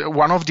also,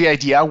 one of the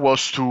idea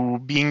was to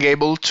being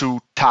able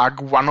to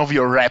tag one of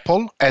your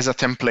REPL as a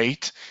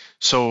template.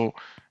 So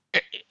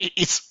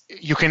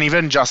you can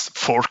even just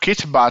fork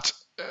it, but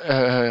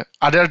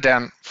other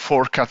than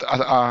fork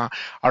a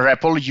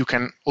REPL, you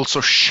can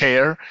also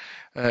share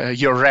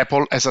your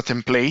REPL as a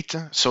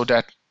template so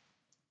that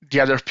the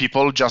other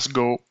people just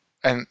go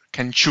and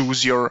can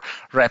choose your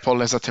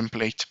REPL as a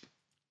template,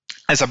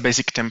 as a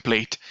basic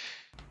template.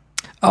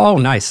 Oh,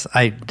 nice.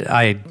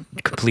 I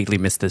completely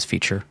missed this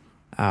feature.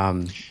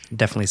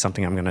 Definitely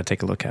something I'm going to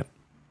take a look at.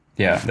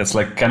 Yeah, that's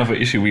like kind of an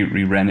issue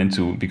we ran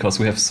into because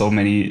we have so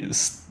many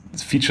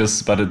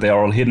features, but they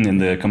are all hidden in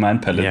the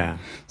command palette. Yeah.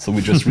 So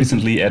we just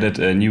recently added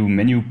a new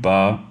menu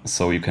bar,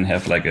 so you can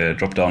have like a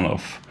drop down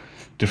of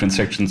different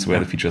sections where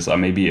the features are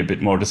maybe a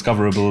bit more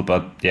discoverable.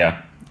 But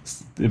yeah,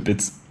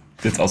 it's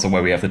also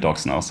why we have the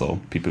docs now, so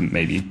people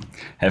maybe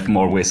have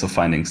more ways of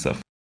finding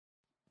stuff.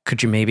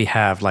 Could you maybe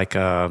have like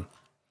a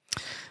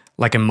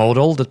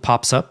modal that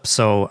pops up?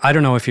 So I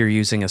don't know if you're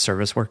using a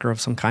service worker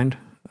of some kind.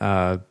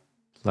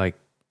 Like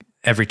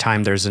every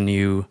time there's a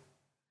new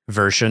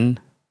version,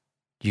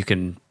 you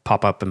can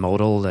pop up a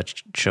modal that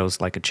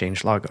shows like a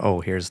changelog. Oh,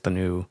 here's the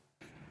new.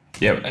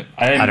 Yeah,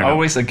 I'm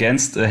always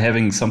against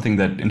having something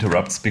that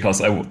interrupts,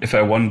 because if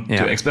I want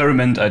to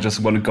experiment, I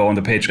just want to go on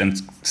the page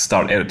and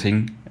start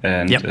editing.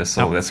 And that's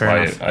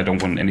why enough. I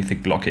don't want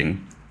anything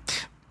blocking.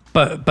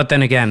 But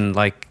then again,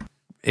 like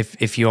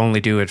if you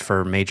only do it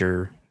for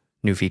major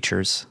new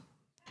features,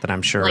 then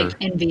I'm sure. Like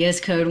in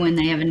VS Code, when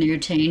they have a new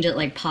change, it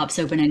like pops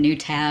open a new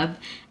tab.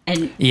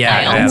 And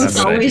I almost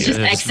always just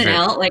exit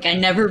out. Like I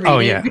never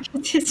read it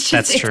because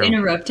it's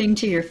interrupting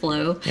to your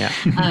flow. Yeah,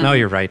 no,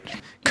 you're right.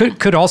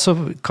 Could also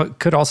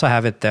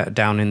have it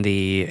down in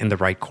the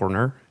right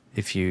corner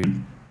if you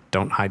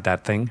don't hide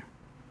that thing.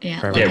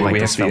 Yeah, like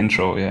we have the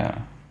intro. Yeah,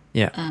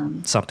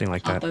 something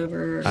like pop that.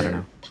 Over I don't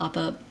know. Pop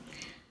up.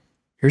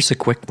 Here's a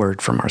quick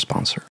word from our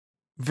sponsor.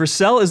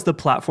 Vercel is the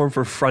platform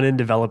for front-end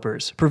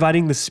developers,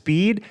 providing the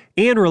speed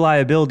and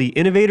reliability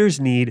innovators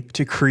need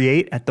to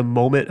create at the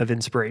moment of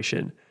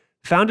inspiration.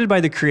 Founded by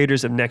the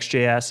creators of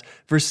Next.js,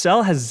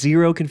 Vercel has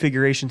zero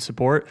configuration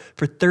support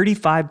for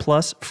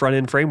 35-plus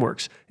front-end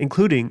frameworks,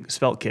 including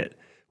SvelteKit.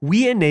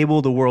 We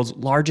enable the world's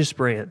largest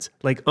brands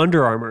like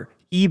Under Armour,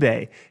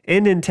 eBay,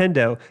 and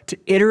Nintendo to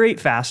iterate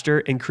faster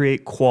and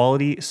create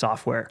quality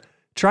software.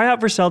 Try out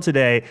Vercel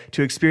today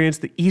to experience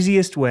the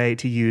easiest way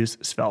to use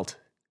Svelte.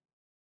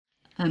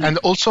 And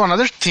also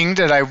another thing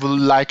that I would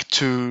like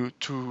to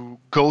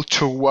go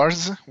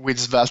towards with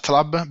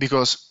SvelteLab,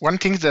 because one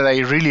thing that I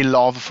really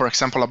love, for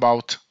example,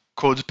 about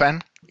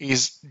CodePen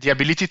is the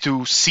ability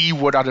to see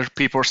what other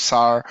people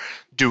are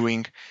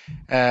doing.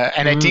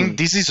 And I think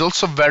this is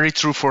also very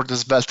true for the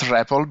Svelte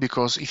REPL,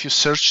 because if you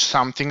search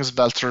something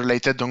Svelte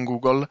related on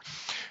Google,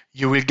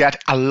 you will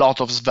get a lot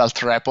of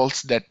Svelte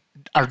REPLs that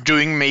are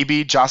doing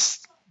maybe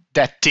just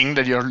that thing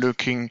that you're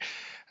looking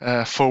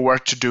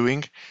forward to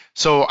doing.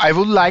 So I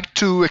would like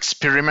to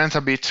experiment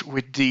a bit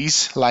with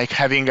these, like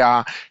having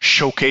a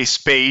showcase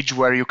page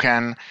where you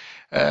can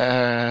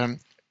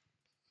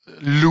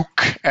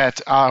look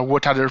at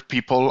what other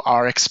people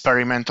are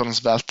experimenting on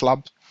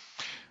SvelteLab.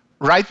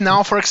 Right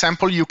now, for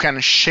example, you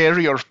can share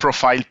your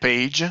profile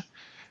page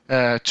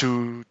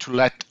to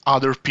let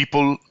other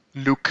people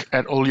look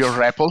at all your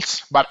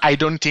REPLs, but I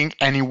don't think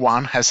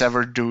anyone has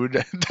ever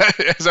did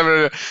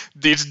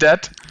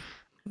that.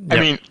 I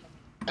mean,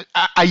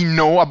 I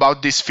know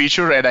about this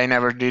feature and I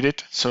never did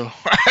it, so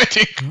I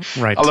think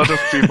a lot of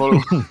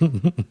people.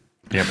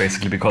 Yeah,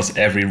 basically because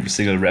every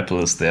single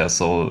REPL is there,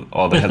 so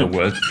all the Hello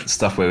World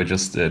stuff where we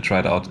just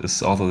tried out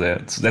is also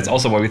there. So that's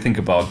also why we think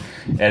about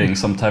adding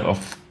some type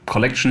of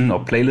collection or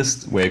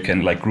playlist where you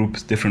can like group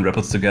different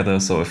REPLs together.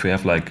 So if you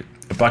have like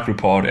a bug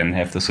report and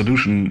have the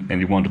solution and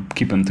you want to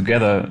keep them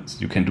together,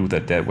 you can do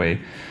that way.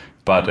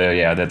 But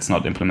yeah, that's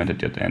not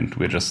implemented yet, and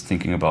we're just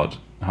thinking about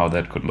how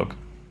that could look.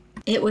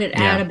 It would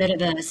add a bit of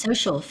a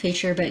social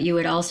feature, but you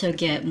would also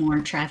get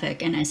more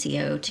traffic and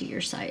SEO to your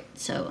site.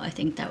 So I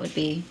think that would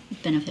be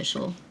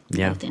beneficial.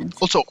 Yeah.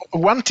 Also,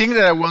 one thing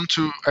that I want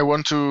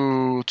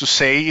to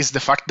say is the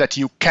fact that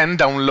you can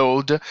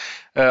download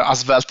a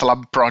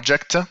SvelteLab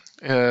project.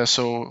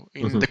 So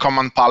in the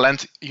command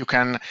palette, you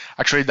can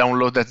actually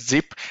download that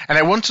zip. And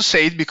I want to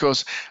say it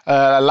because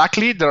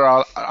luckily there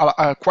are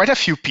quite a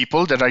few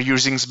people that are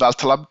using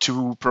SvelteLab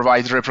to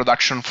provide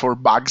reproduction for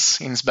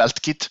bugs in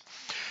SvelteKit.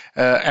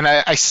 And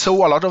I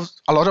saw a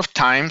lot of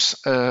times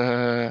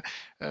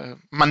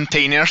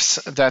maintainers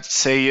that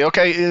say,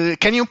 okay,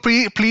 can you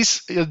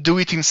please do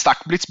it in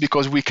StackBlitz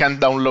because we can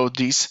download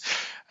this.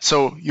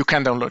 So you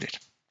can download it.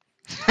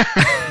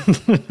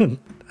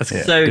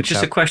 So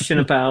just a question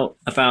about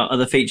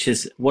other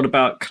features. What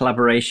about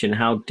collaboration?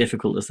 How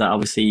difficult is that?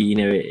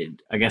 Obviously,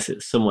 I guess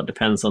it somewhat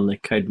depends on the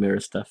code mirror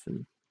stuff.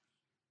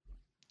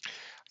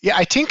 Yeah,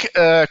 I think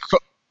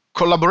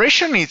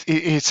collaboration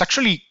it's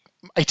actually,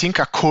 I think,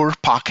 a core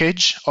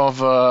package of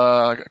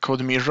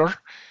Code Mirror,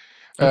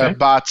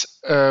 but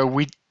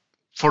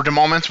for the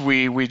moment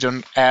we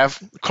don't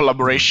have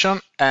collaboration.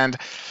 And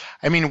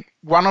I mean,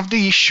 one of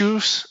the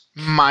issues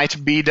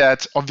might be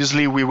that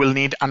obviously we will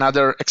need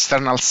another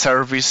external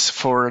service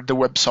for the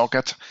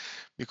WebSocket,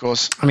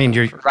 because I mean,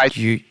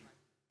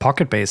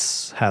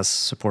 Pocketbase has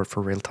support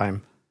for real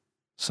time,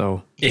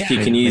 so if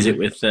you can use it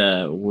with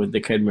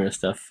the code mirror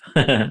stuff,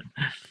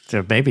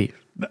 so maybe.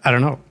 I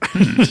don't know.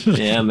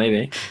 Yeah,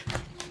 maybe.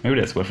 Maybe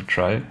that's worth a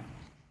try.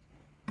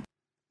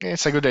 Yeah,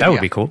 it's a good idea. That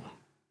would be cool.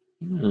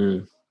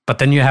 But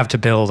then you have to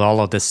build all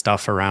of this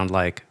stuff around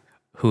like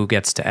who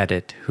gets to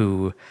edit,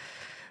 who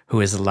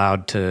is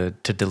allowed to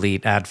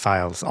delete, add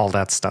files, all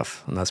that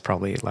stuff, and that's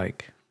probably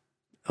like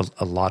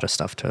a lot of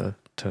stuff to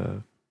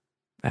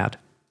add.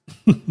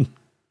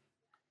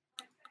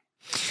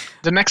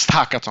 The next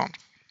hackathon.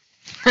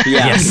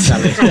 Yeah, yes,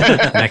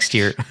 exactly. Next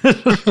year.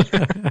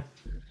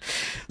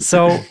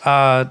 So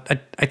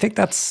I think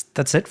that's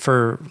it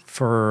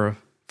for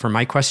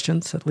my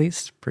questions, at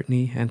least.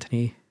 Brittany,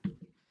 Anthony, do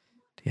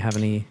you have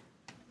any?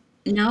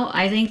 No,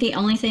 I think the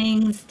only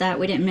things that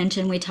we didn't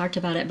mention, we talked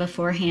about it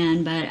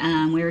beforehand, but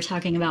we were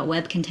talking about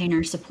web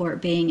container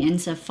support being in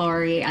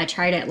Safari. I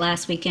tried it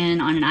last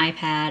weekend on an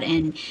iPad,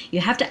 and you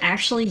have to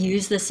actually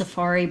use the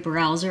Safari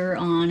browser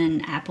on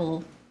an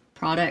Apple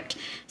product.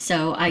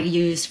 So I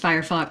used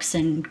Firefox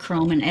and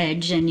Chrome and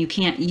Edge, and you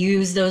can't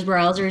use those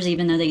browsers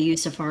even though they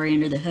use Safari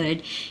under the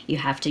hood. You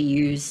have to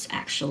use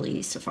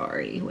actually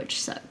Safari,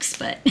 which sucks,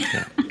 but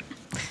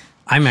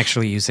I'm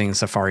actually using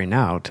Safari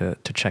now to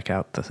check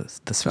out the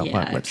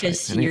SvelteLab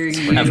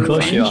website. Of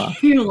course you are.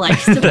 You like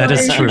Safari. That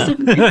is true.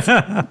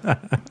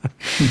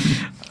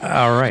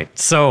 All right.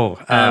 So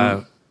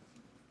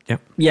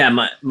yeah,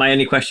 my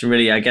only question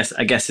really, I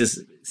guess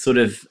is sort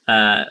of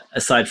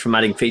aside from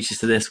adding features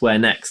to this, where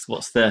next?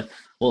 What's the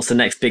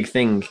next big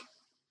thing?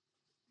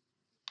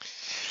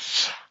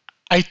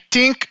 I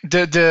think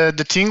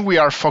the thing we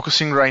are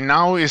focusing right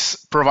now is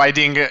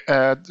providing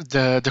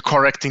the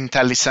correct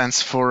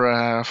IntelliSense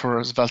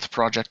for Svelte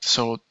project.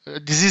 So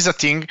this is a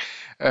thing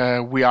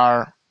we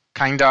are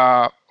kind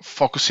of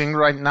focusing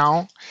right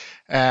now,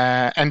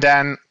 and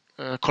then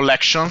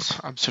collections,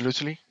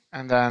 absolutely,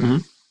 and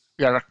then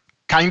we are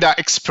kind of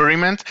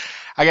experiment.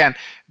 Again,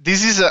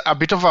 this is a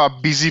bit of a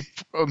busy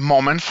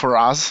moment for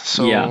us,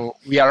 so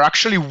we are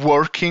actually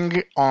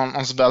working on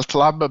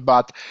SvelteLab,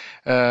 but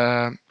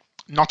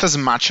not as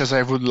much as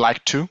I would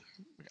like to.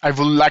 I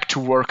would like to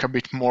work a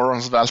bit more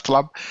on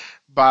SvelteLab,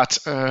 but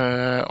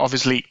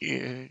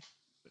obviously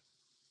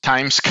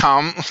times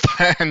come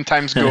and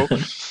times go.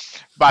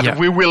 But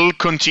we will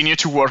continue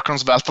to work on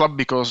SvelteLab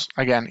because,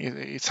 again,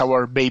 it's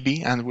our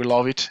baby and we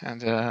love it,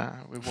 and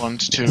we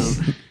want to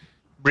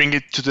bring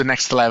it to the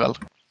next level.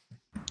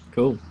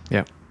 Cool.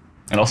 Yeah.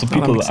 And also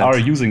people are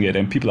using it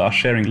and people are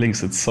sharing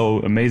links. It's so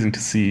amazing to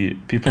see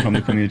people from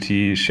the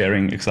community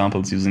sharing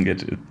examples using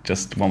it. It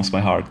just warms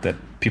my heart that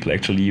people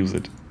actually use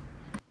it.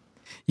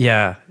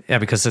 Yeah,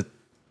 because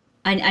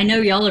I know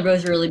y'all are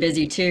both really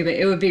busy too, but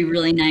it would be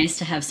really nice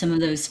to have some of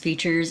those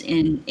features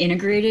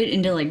integrated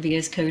into like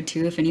VS Code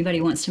too. If anybody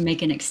wants to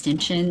make an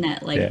extension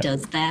that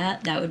does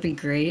that would be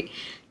great.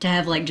 To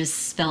have like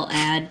just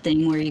SvelteAdd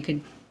thing where you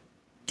could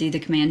do the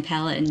command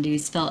palette and do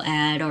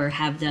SvelteAdd, or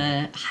have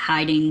the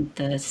hiding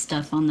the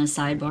stuff on the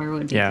sidebar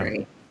would be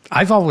great.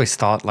 I've always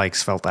thought like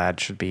SvelteAdd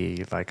should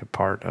be like a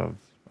part of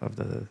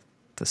the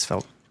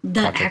Svelte.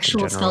 The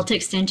actual Svelte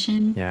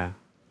extension. Yeah.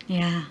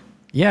 Yeah.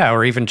 Yeah,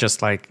 or even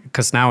just like,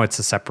 because now it's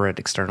a separate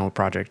external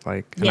project.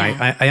 Like, and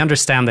I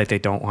understand that they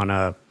don't want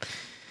to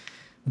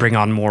bring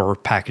on more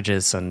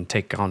packages and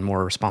take on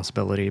more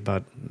responsibility,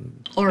 but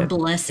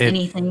bless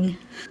anything.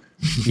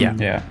 Yeah,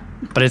 Yeah.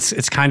 But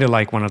it's kind of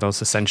like one of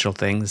those essential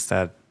things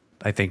that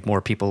I think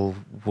more people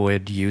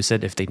would use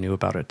it if they knew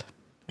about it,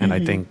 and I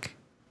think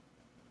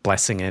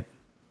blessing it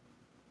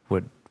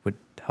would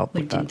help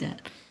with Would do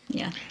that.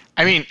 Yeah.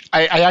 I mean,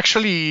 I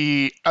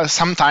actually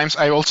sometimes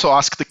I also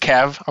ask the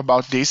Kev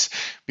about this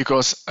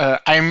because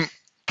I'm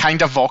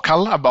kind of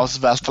vocal about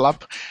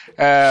SvelteLab,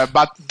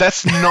 but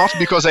that's not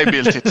because I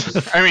built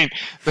it. I mean,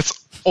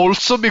 that's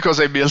also because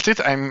I built it.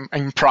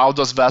 I'm proud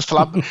of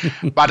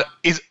SvelteLab, but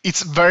it's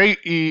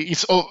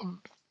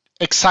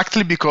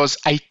exactly because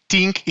I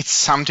think it's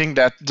something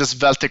that the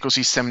Svelte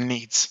ecosystem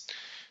needs.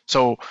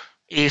 So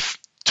if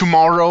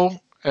tomorrow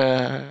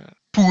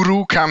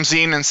Puru comes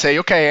in and say,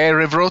 okay, I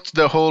rewrote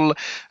the whole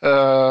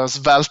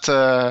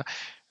Svelte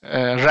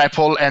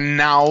REPL and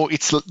now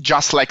it's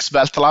just like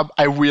SvelteLab,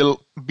 I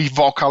will be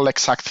vocal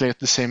exactly at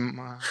the same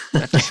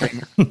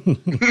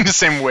the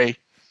same way.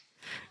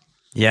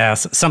 Yeah,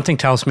 something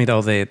tells me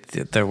though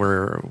that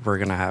we're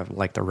gonna have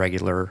like the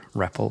regular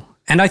REPL,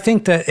 and I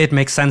think that it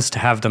makes sense to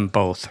have them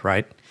both,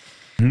 right?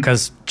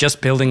 Because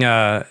just building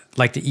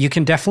you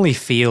can definitely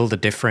feel the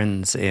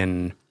difference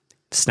in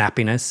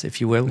snappiness, if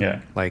you will.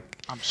 Yeah.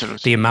 Like Absolutely.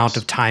 the amount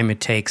of time it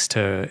takes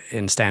to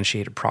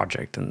instantiate a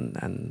project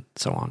and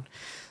so on.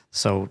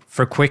 So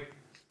for quick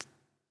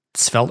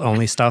Svelte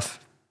only stuff,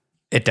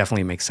 it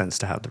definitely makes sense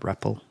to have the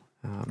REPL.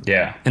 And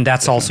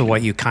that's definitely. also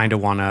what you kind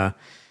of want to.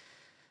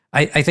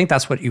 I think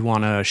that's what you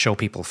want to show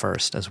people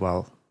first as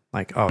well.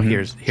 Like,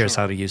 here's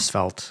how to use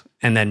Svelte,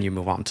 and then you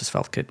move on to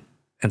SvelteKit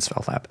and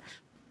SvelteLab.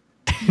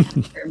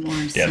 For more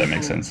that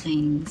makes sense.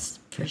 Things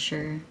for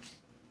sure.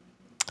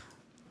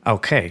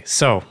 Okay,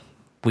 so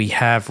we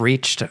have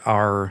reached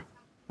our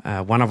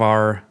one of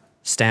our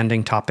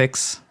standing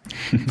topics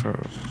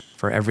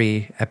for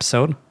every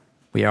episode.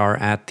 We are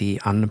at the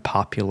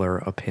unpopular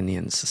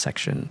opinions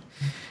section,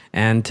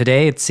 and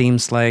today it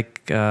seems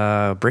like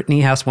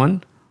Brittany has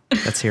one.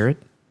 Let's hear it.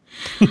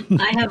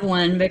 I have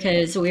one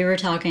because we were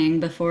talking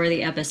before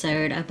the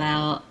episode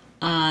about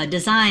a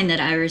design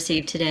that I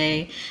received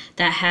today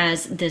that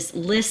has this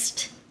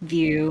list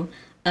view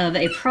of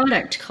a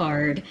product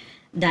card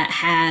that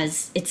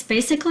it's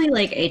basically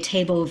like a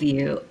table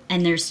view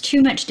and there's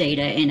too much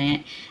data in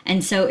it.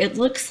 And so it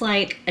looks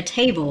like a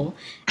table.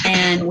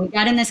 And we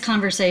got in this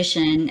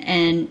conversation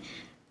and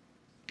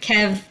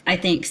Kev, I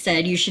think,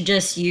 said you should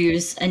just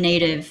use a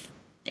native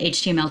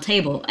HTML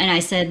table. And I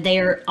said they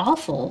are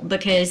awful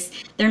because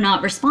they're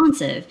not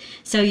responsive.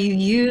 So you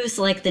use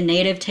like the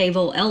native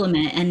table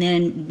element, and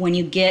then when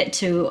you get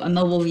to a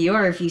mobile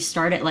viewer, if you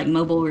start at like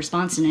mobile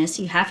responsiveness,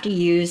 you have to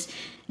use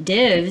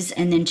divs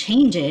and then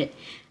change it.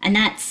 And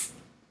that's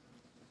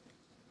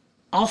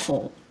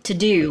awful to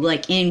do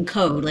like in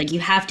code. Like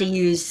you have to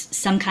use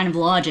some kind of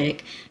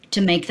logic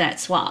to make that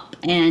swap.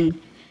 And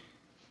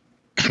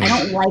I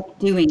don't like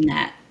doing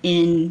that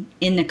in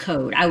the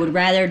code. I would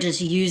rather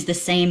just use the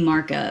same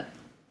markup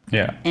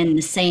and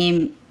the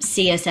same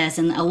CSS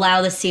and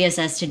allow the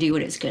CSS to do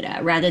what it's good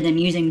at, rather than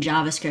using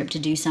JavaScript to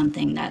do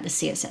something that the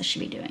CSS should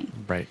be doing.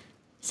 Right.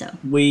 So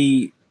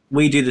we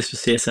do this for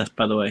CSS,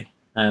 by the way.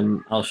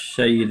 I'll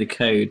show you the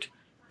code,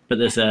 but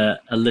there's a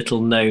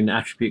little known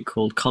attribute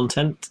called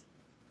content,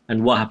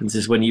 and what happens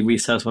is when you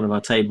resize one of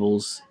our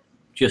tables,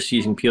 just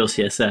using pure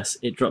CSS,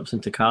 it drops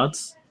into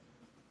cards.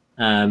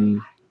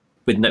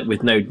 With no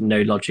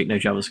logic, no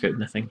JavaScript,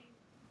 nothing.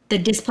 The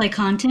display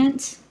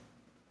content?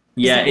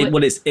 Yeah,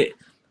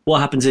 what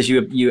happens is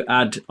you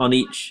add on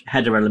each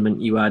header element,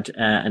 you add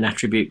an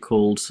attribute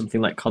called something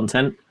like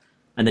content,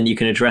 and then you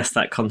can address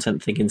that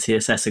content thing in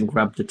CSS and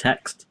grab the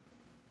text.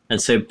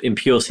 And so in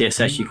pure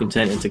CSS, you can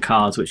turn it into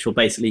cards, which will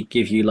basically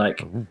give you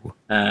like,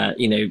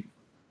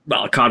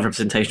 a card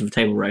representation of a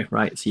table row,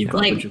 right? So you've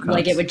got a bunch of cards.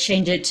 Like it would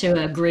change it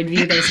to a grid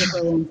view,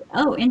 basically.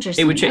 Oh,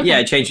 interesting. It would,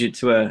 change it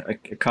to a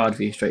card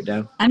view straight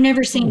down. I've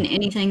never seen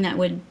anything that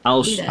would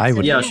do that.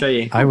 I'll show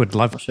you. I would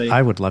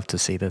love to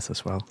see this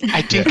as well.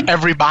 I think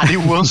everybody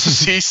wants to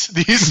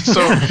see this.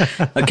 So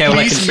okay, well,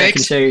 I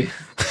can show you.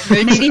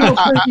 Maybe we'll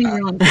prove me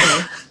wrong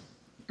today.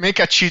 Make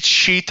a cheat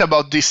sheet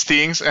about these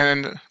things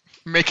and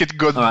make it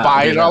go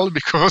right, viral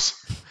because.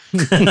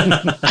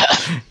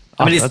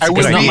 I mean, it's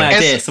not my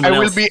idea. I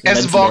will be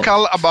as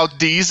vocal about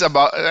these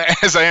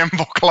as I am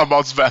vocal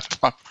about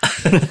SvelteLab.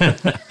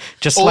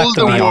 Just slap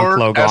the Beyond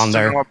logo on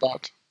there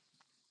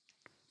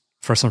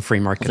for some free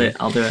marketing.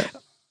 I'll do it.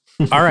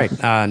 All right.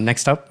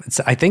 Next up,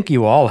 I think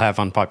you all have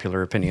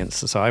unpopular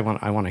opinions, so I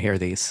want to hear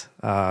these.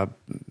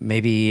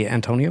 Maybe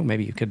Antonio,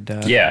 maybe you could.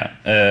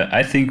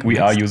 I think we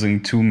are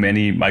using too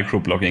many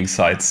microblogging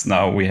sites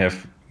now. We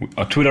have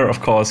Twitter,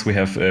 of course. We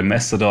have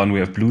Mastodon. We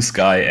have Blue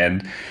Sky,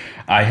 and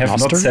I have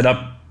not set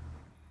up.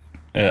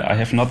 I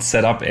have not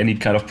set up any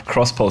kind of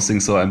cross-posting,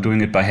 so I'm doing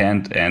it by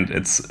hand, and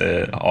it's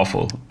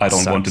awful. I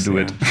don't want to do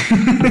it.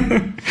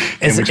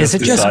 Is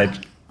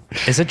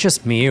it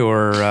just me,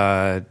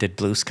 or did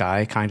Blue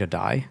Sky kind of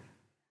die?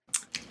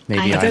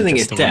 maybe I don't think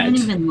just it's the I one. dead.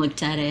 haven't even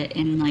looked at it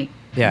in like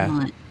Yeah. a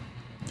month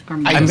or I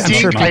I'm months. think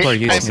sure people are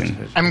using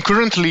it. I'm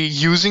currently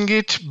using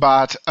it,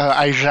 but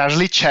I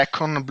rarely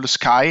check on Blue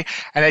Sky.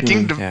 And I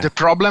think yeah. the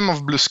problem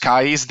of Blue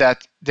Sky is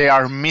that they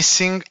are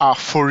missing a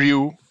For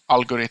You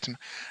algorithm.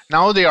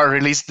 Now they are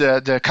released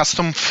the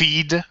custom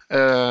feed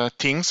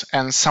things,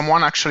 and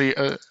someone actually,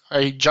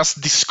 I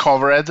just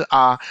discovered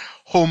a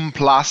Home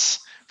Plus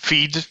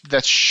feed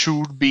that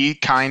should be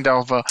kind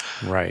of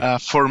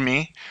Right. for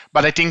me.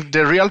 But I think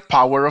the real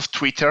power of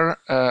Twitter,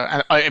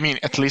 and I mean,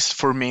 at least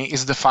for me,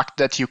 is the fact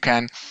that you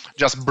can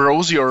just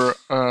browse your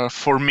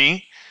For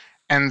Me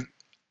and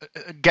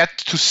get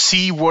to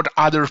see what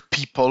other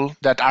people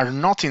that are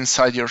not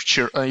inside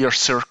your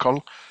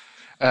circle,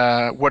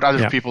 what other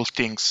Yeah. people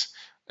thinks.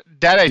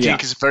 That I Yeah.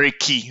 think is very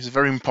key. It's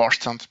very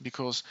important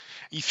because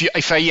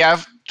if I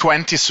have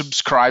 20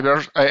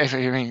 subscribers,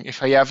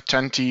 if I have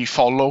 20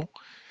 follow,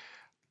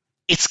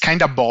 it's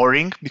kind of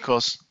boring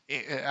because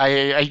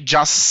I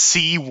just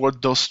see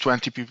what those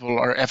 20 people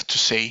have to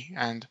say,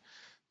 and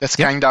that's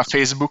Yep. kind of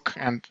Facebook,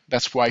 and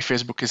that's why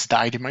Facebook has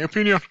died, in my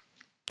opinion.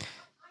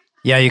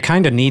 Yeah, you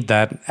kind of need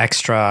that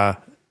extra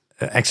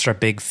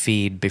big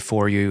feed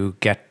before you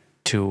get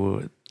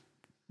to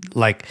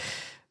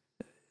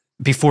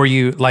before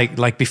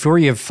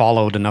you've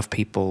followed enough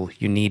people,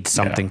 you need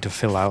something to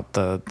fill out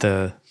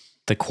the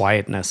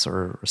quietness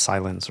or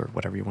silence or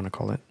whatever you want to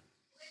call it.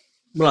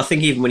 Well, I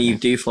think even when you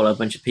do follow a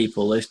bunch of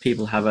people, those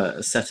people have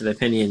a set of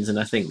opinions, and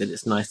I think that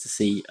it's nice to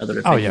see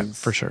other Oh opinions yeah,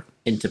 for sure.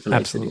 interpolated.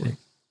 Absolutely.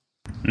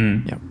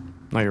 Yeah.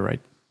 No, you're right.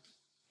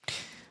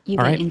 You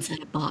All get right.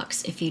 inside a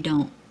box if you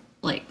don't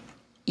like.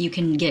 You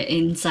can get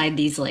inside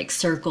these like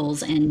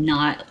circles and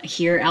not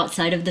hear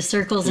outside of the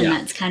circles, and Yeah.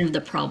 that's kind of the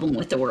problem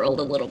with the world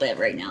a little bit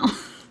right now.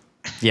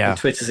 Yeah.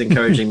 Twitter's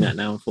encouraging that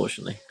now,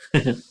 unfortunately.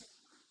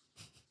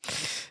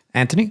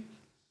 Anthony?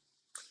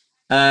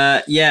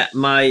 Yeah,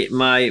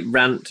 my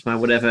rant, my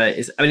whatever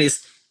is. I mean,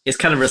 it's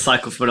kind of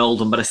recycled from an old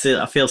one, but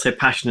I feel so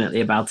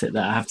passionately about it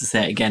that I have to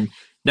say it again.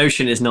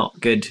 Notion is not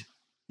good.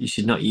 You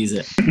should not use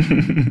it.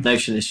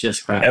 Notion is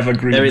just crap.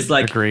 Evergreen. There is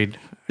like Agreed.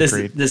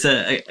 there's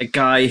a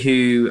guy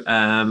who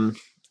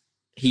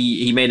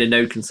he made a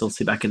Node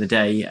consultancy back in the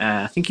day.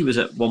 I think he was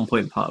at one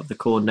point part of the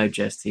core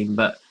Node.js team,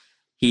 but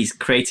he's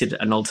created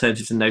an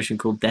alternative to Notion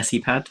called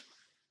DeciPad.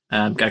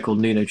 A guy called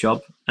Nuno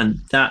Job, and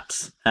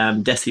that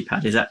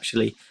DeciPad is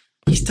actually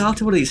he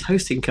started one of these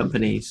hosting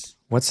companies.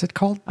 What's it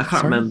called? I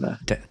can't Sorry? remember.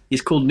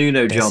 He's called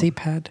Nuno Job.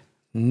 DeciPad?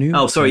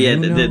 Oh, sorry, yeah,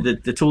 Nuno?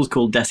 the tool's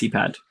called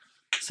DeciPad.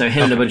 So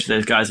him and a bunch of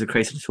those guys have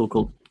created a tool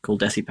called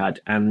DeciPad,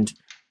 and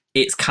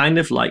it's kind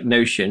of like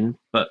Notion,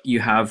 but you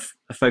have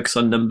a focus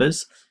on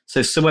numbers.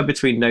 So somewhere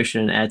between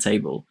Notion and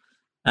Airtable,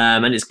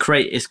 and it's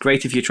great. It's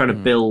great if you're trying to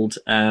build.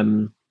 I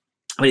mean,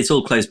 it's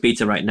all closed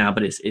beta right now,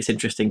 but it's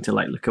interesting to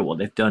like look at what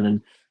they've done,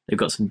 and they've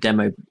got some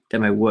demo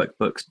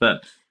workbooks.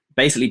 But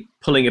basically,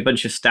 pulling a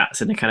bunch of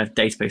stats in a kind of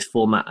database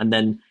format, and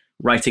then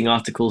writing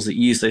articles that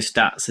use those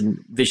stats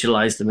and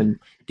visualize them and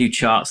do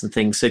charts and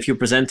things. So if you're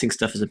presenting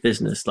stuff as a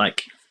business,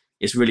 like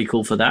it's really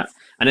cool for that.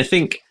 And I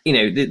think, you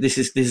know, this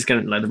is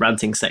kind of like the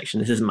ranting section.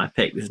 This isn't my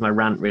pick. This is my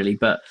rant really.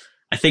 But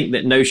I think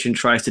that Notion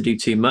tries to do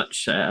too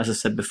much, as I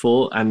said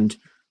before, and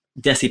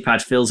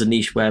DeciPad fills a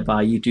niche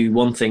whereby you do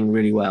one thing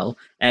really well.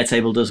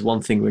 Airtable does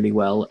one thing really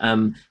well.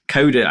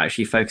 Coda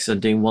actually focuses on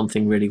doing one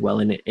thing really well,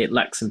 and it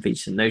lacks some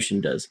features that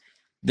Notion does.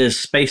 There's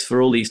space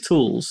for all these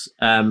tools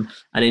and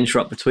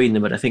interrupt between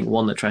them, but I think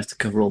one that tries to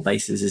cover all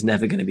bases is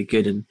never going to be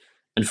good. And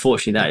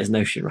unfortunately, that is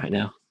Notion right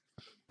now.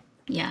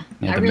 Yeah,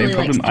 Yeah, I the really main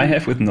problem like I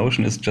have with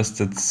Notion is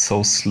just it's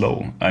so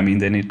slow. I mean,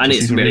 they need And to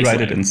it's either really rewrite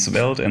slow. it in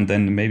Svelte, and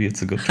then maybe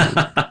it's a good tool.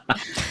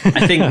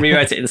 I think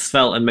rewrite it in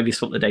Svelte and maybe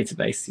swap the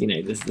database. You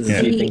know, there's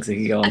a few things that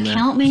can go on there.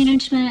 Account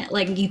management,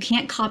 like you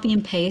can't copy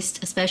and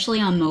paste, especially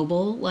on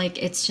mobile.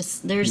 Like it's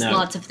just there's No.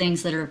 lots of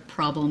things that are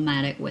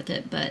problematic with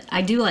it, but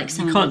I do like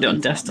some. You of can't the do it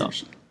on things about desktop.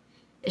 Notion.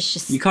 It's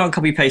just You can't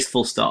copy paste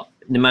full stop.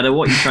 No matter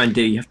what you try and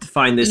do, you have to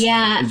find this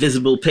Yeah.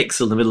 invisible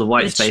pixel in the middle of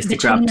white space to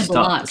grab between to the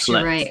start blocks. to You're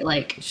select. right.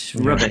 Like It's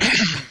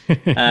rubbish.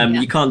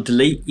 You can't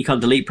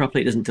delete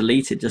properly. It doesn't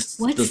delete. It just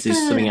What's does do the-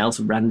 something else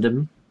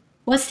random.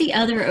 what's the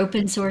other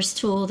open source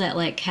tool that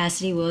like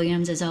Cassidy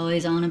Williams is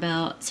always on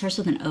about? It starts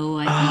with an O,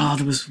 I think. Oh,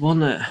 there was one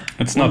that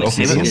It's not one open that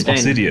came source. up today.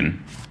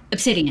 Obsidian.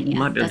 Obsidian. Yeah,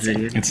 Might be that's it.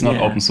 Obsidian. It's not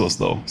Yeah. open source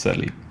though,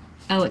 sadly,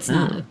 Oh, it's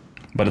not.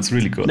 but it's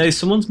really good. No,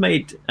 someone's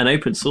made an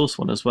open source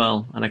one as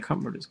well, and I can't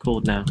remember what it's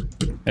called now.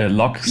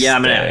 Log Yeah, I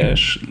mean,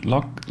 stash,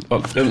 log,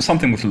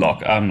 something with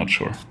log. I'm not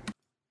sure.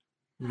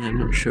 Yeah, I'm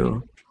not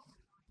sure.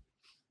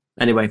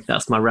 Anyway,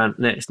 that's my rant.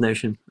 It's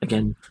Notion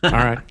again. All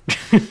right.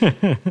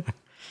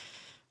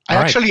 I All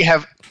right. actually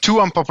have two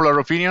unpopular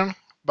opinions,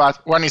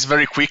 but one is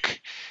very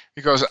quick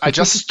because I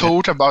just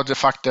thought about the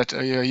fact that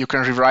you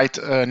can rewrite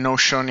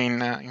Notion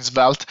in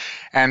Svelte,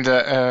 and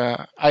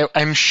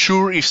I'm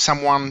sure if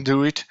someone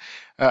do it,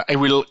 I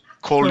will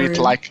call it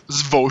like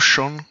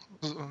Svotion,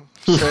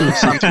 so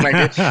something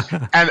like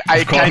that. And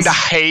I kind of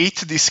hate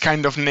this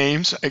kind of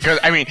names because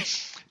I mean,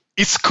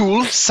 it's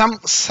cool. Some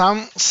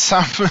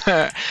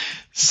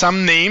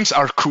some names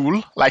are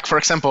cool. Like, for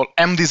example,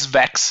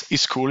 MDisVex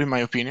is cool in my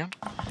opinion.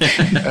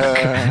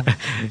 But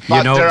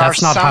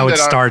that's not how it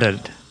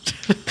started.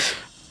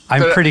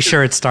 I'm pretty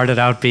sure it started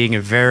out being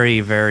a very,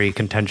 very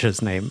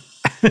contentious name.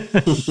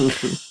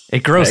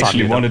 It grows on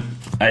you.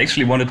 I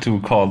actually wanted to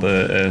call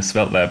the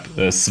SvelteLab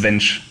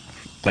Svench,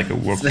 like a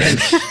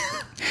workbench.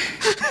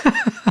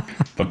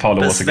 But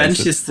Paolo was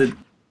against it.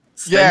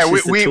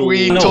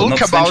 We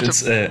talk about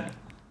it's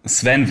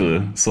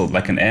Svenvel, so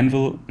like an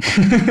anvil.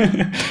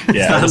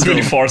 Yeah, I was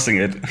really forcing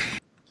it.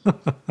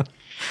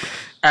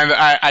 And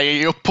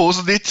I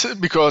opposed it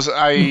because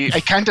I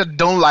kind of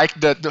don't like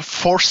the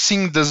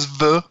forcing the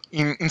sv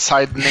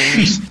inside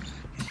names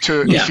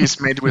if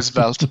it's made with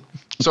Svelte.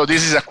 So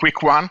this is a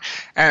quick one.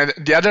 And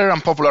the other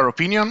unpopular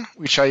opinion,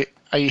 which I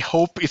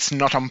hope it's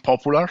not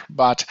unpopular,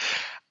 but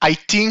I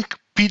think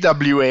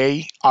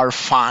PWA are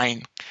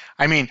fine.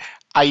 I mean,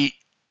 I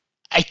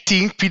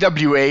think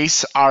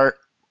PWAs are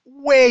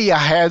way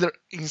ahead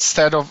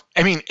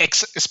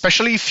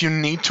especially if you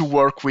need to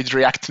work with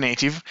React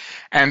Native.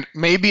 And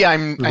maybe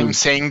I'm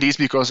saying this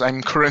because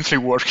I'm currently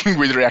working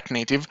with React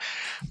Native,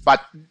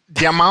 but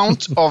the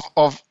amount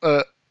of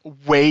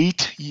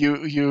weight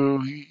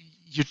you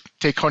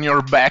take on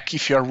your back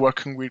if you are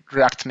working with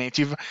React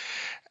Native,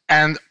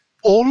 and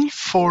all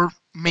for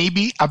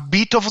maybe a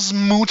bit of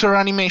smoother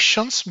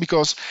animations,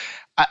 because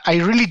I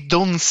really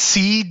don't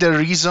see the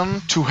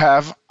reason to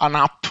have an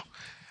app,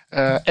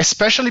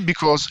 especially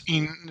because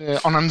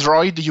on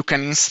Android you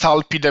can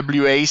install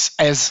PWAs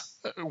as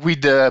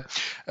with the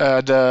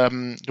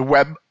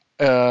web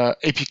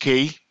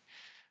APK.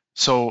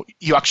 So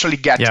you actually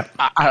get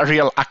a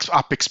real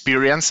app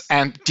experience,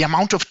 and the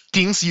amount of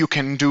things you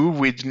can do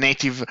with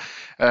native,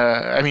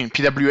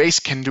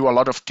 PWAs can do a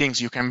lot of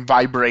things. You can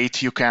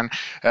vibrate, you can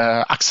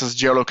access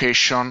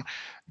geolocation,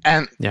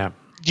 and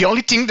the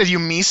only thing that you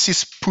miss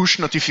is push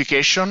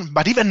notification.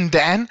 But even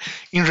then,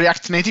 in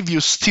React Native, you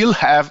still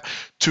have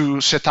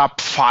to set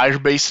up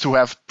Firebase to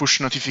have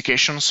push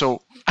notification.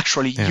 So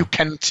actually, you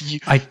can't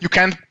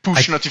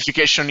push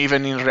notification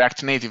even in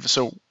React Native.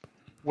 So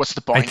what's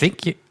the point?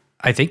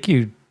 I think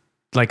you,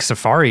 like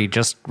Safari,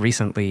 just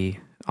recently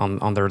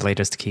on their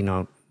latest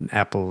keynote,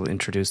 Apple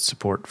introduced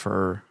support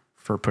for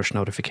push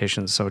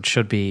notifications. So it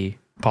should be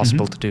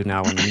possible to do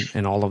now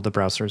in all of the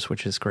browsers,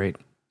 which is great.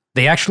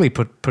 They actually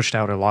pushed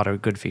out a lot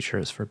of good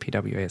features for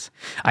PWAs.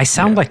 I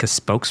sound like a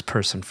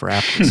spokesperson for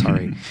Apple,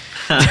 sorry.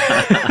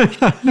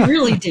 You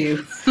really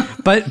do.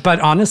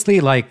 But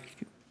honestly, like,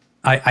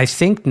 I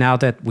think now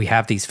that we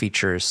have these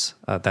features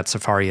that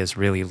Safari has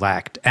really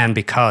lacked, and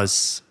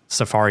because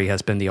Safari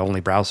has been the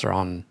only browser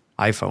on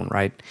iPhone,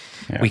 right?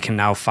 Yeah. We can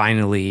now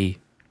finally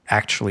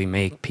actually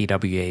make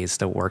PWAs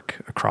that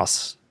work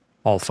across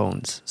all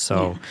phones.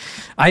 So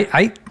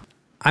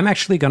I'm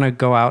actually going to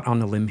go out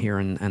on a limb here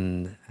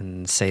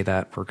and say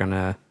that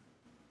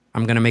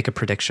I'm going to make a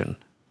prediction.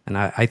 And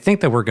I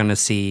think that we're going to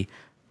see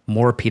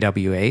more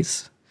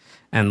PWAs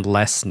and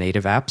less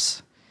native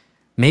apps.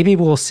 Maybe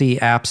we'll see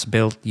apps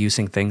built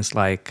using things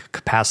like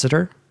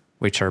Capacitor,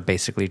 which are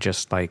basically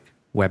just like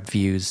web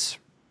views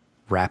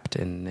wrapped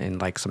in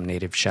like some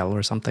native shell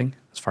or something,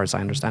 as far as I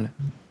understand it.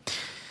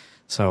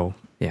 So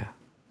yeah,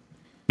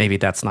 maybe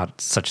that's not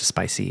such a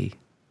spicy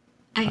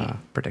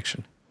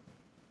prediction.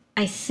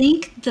 I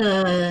think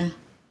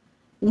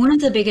one of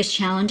the biggest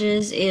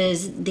challenges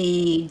is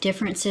the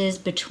differences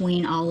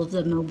between all of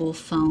the mobile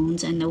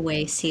phones and the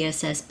way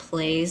CSS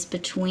plays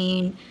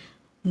between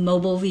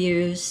mobile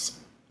views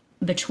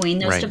between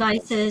those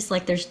devices.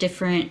 Like there's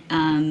different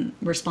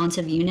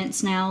responsive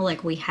units now.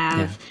 Like we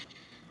have,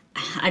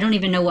 I don't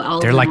even know what all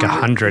of them are. They're like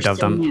 100 of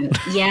them.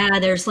 Yeah,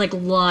 there's like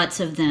lots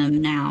of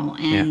them now.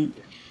 And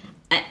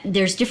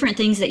there's different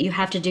things that you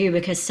have to do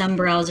because some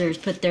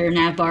browsers put their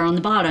nav bar on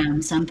the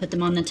bottom, some put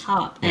them on the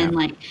top. And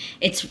like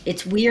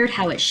it's weird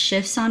how it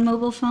shifts on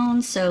mobile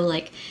phones. So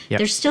like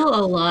there's still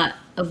a lot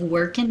of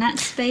work in that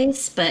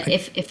space, but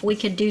if we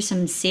could do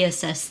some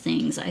CSS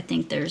things, I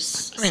think there's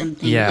some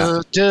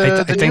things.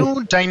 The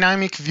new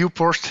dynamic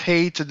viewport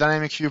height,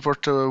 dynamic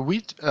viewport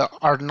width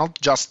are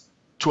not just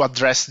to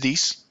address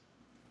this.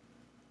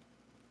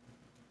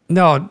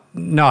 No,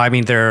 I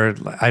mean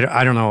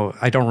I don't know,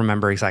 I don't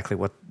remember exactly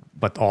what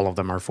all of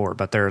them are for,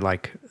 but they're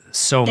like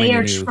they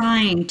are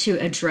trying to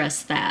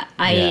address that.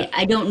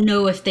 I don't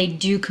know if they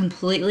do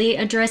completely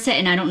address it,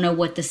 and I don't know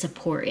what the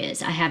support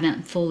is. I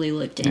haven't fully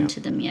looked into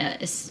them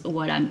yet. Is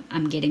what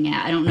I'm getting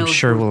at. I don't know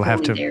if we're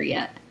fully there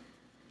yet.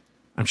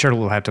 I'm sure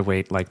we'll have to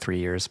wait like 3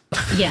 years.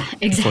 Yeah,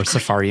 exactly. Before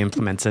Safari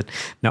implements it.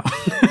 No.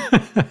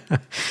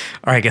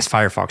 Or I guess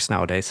Firefox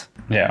nowadays.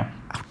 Yeah.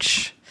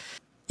 Ouch.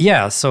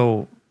 Yeah.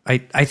 So I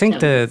think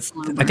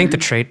the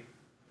trade.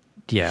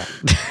 Yeah.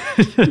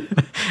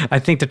 I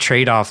think the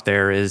trade-off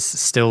there is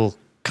still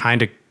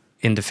kind of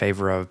in the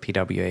favor of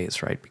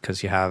PWAs, right?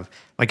 Because you have,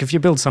 like, if you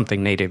build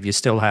something native, you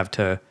still have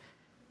to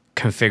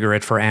configure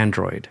it for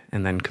Android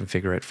and then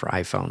configure it for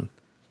iPhone.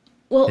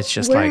 Well, It's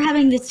just we're like,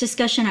 having this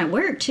discussion at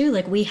work too.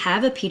 Like we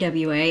have a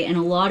PWA and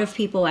a lot of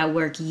people at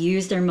work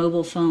use their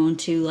mobile phone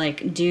to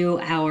like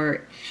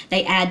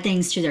they add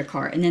things to their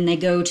cart and then they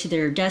go to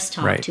their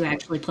desktop Right. to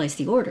actually place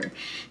the order.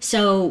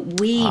 So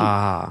we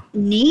ah,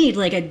 need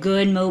like a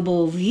good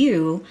mobile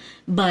view,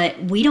 but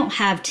we don't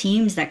have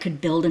teams that could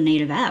build a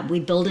native app.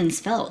 We build in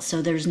Svelte,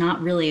 so there's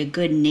not really a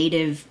good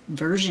native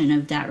version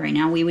of that right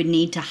now. We would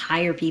need to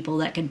hire people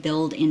that could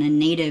build in a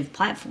native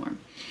platform.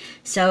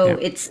 So Yeah.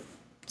 it's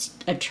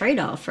a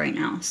trade-off right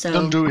now. So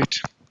Don't do it.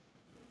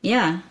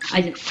 yeah,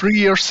 Free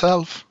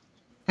yourself.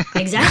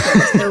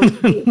 exactly. So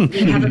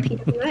we have a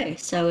PWA,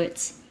 so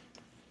it's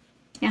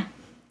yeah.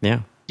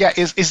 yeah. Yeah,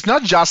 it's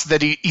not just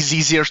that it is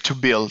easier to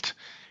build.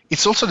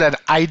 It's also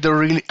that I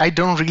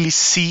don't really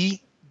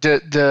see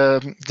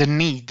the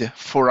need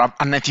for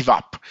a native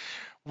app.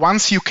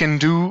 Once you can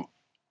do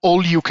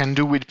all you can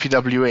do with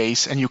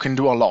PWAs, and you can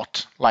do a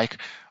lot, like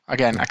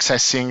again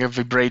accessing,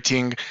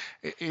 vibrating.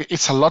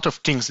 It's a lot of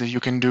things that you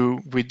can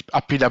do with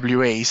a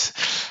PWAs.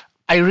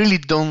 I really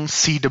don't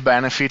see the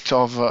benefit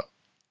of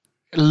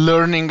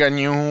learning a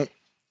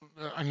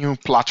new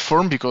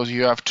platform, because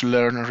you have to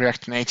learn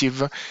React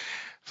Native.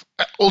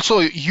 Also,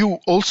 you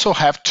also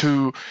have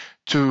to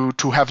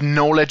have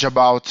knowledge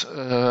about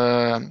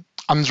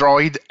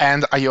Android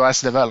and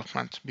iOS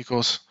development,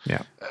 because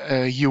Yeah.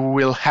 you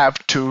will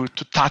have to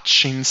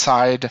touch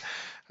inside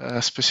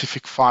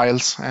specific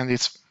files, and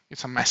it's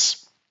a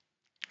mess.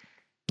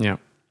 Yeah.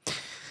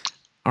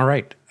 All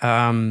right.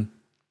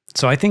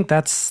 So I think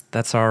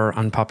that's our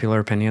unpopular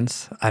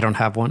opinions. I don't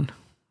have one.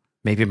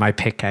 Maybe my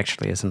pick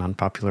actually is an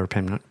unpopular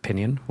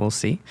opinion. We'll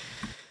see.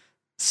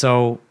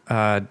 So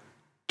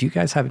do you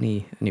guys have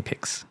any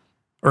picks?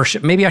 Or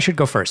maybe I should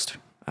go first.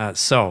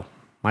 So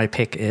my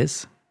pick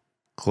is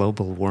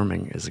global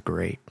warming is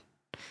great.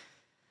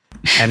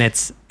 And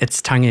it's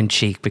tongue in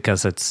cheek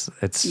because it's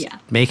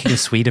making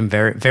Sweden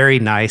very, very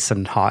nice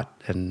and hot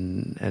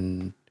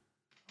and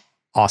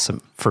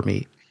awesome for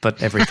me.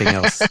 But everything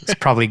else is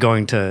probably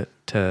going to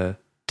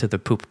the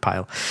poop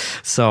pile.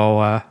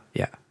 So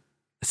yeah,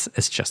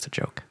 it's just a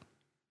joke.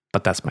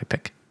 But that's my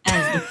pick.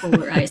 As the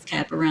polar ice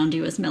cap around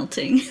you is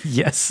melting.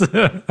 Yes.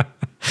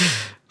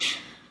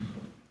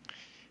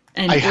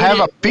 And I have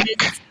a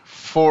pick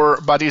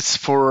but it's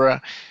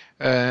for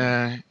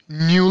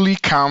newly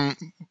come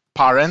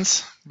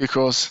parents,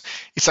 because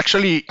it's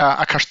actually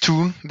a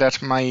cartoon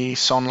that my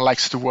son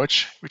likes to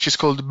watch, which is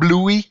called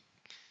Bluey.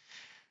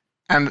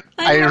 And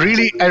I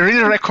really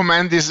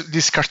recommend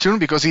this cartoon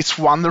because it's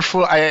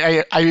wonderful.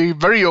 I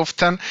very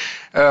often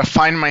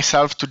find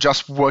myself to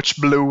just watch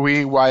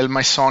Bluey while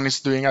my son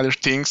is doing other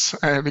things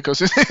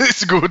because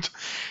it's good.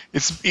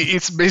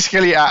 It's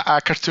basically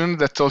a cartoon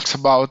that talks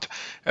about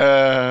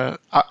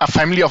a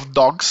family of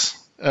dogs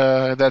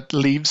that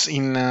lives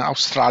in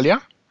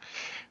Australia,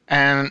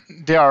 and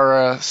they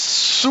are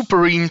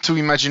super into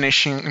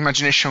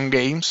imagination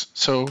games.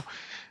 So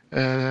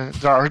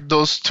there are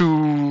those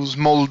two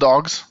small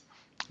dogs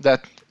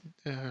that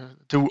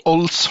do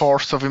all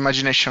sorts of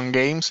imagination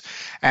games,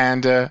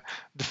 and the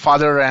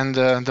father and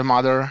the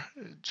mother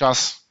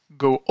just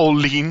go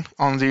all in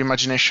on the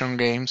imagination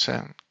games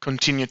and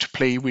continue to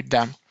play with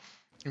them.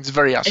 It's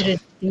very awesome. It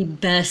is the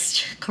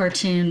best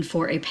cartoon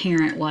for a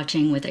parent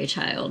watching with a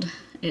child.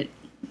 It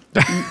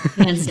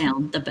hands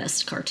down the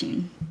best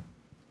cartoon.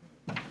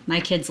 My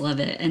kids love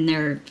it, and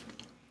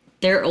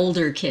they're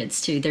older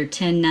kids too. They're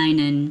 10, 9,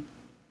 and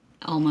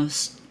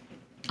almost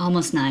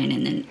 9,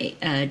 and then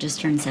 8, just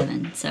turned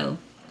 7. So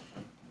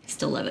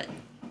still love it.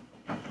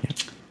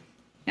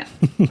 Yeah.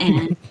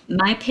 And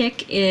my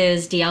pick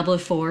is Diablo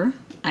 4.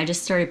 I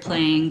just started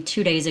playing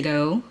 2 days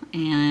ago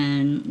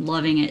and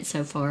loving it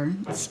so far.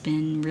 It's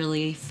been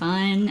really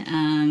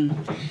fun.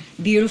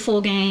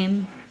 Beautiful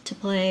game to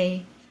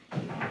play.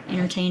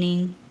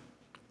 Entertaining.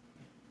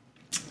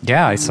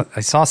 Yeah, I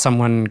saw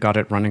someone got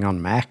it running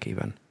on Mac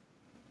even.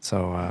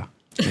 So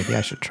maybe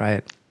I should try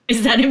it.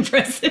 Is that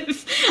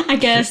impressive? I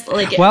guess.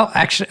 Well,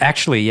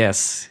 actually,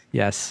 yes.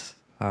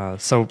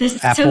 So this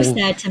is Apple, so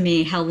sad to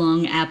me how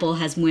long Apple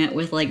has went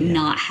with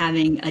not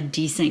having a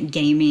decent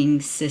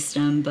gaming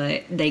system,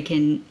 but they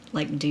can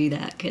do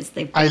that because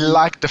they. I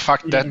like the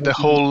fact that the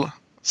whole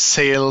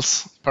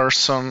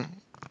salesperson,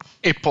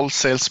 Apple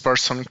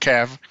salesperson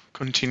Kev,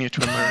 continue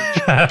to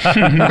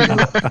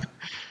emerge.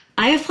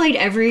 I have played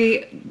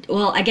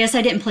I guess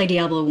I didn't play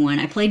Diablo 1.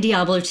 I played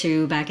Diablo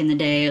 2 back in the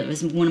day. It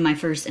was one of my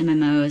first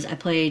MMOs. I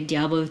played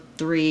Diablo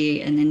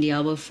 3 and then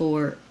Diablo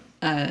 4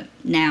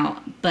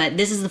 now. But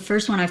this is the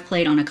first one I've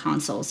played on a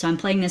console. So I'm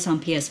playing this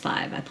on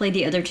PS5. I played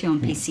the other two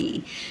on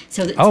PC.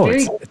 So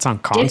it's on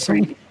console?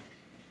 Different.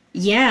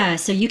 Yeah,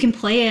 so you can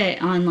play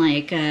it on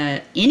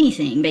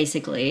anything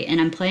basically. And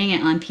I'm playing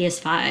it on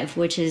PS5,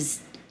 which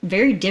is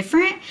very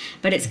different,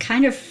 but it's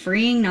kind of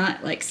freeing,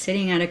 not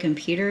sitting at a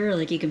computer.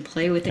 You can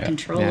play with the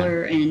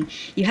controller, and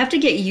you have to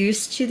get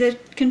used to the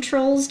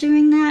controls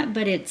doing that,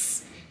 but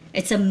it's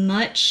a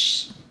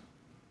much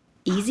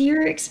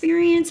easier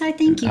experience, I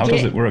think. How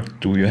does it work?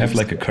 Do you have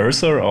like a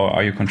cursor, or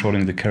are you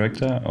controlling the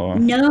character? Or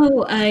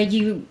No,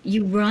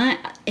 you run.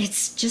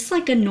 It's just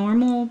like a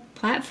normal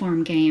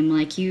platform game.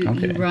 Like you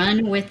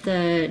run with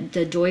the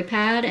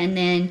joypad, and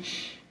then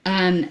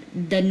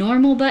the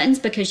normal buttons,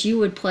 because you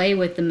would play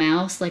with the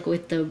mouse, like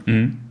with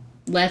the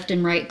left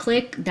and right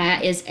click.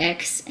 That is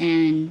X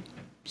and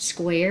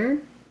square,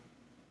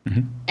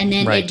 and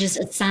then it just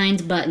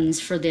assigns buttons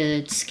for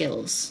the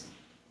skills.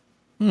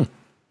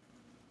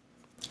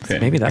 Okay.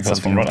 Maybe that's because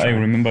something from what I'll I try.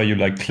 remember, you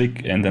like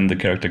click and then the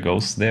character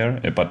goes there,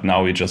 but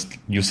now you just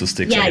use the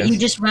sticks. Yeah, I guess. you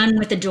just run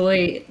with the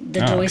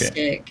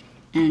joystick,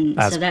 and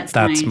so that's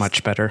nice.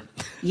 much better.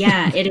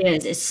 Yeah, it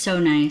is. It's so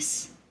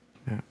nice.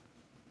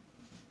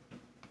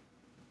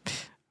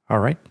 All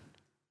right.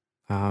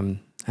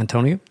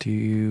 Antonio, do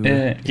you?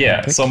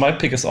 Yeah, so my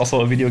pick is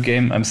also a video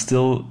game. I'm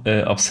still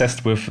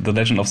obsessed with The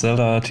Legend of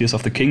Zelda: Tears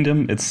of the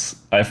Kingdom.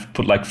 I've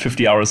put like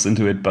 50 hours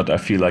into it, but I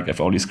feel like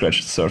I've only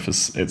scratched the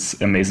surface.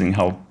 It's amazing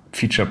how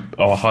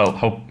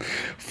how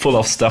full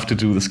of stuff to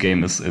do this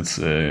game is. It's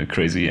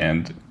crazy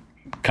and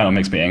kind of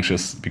makes me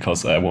anxious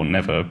because I won't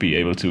never be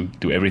able to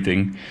do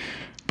everything.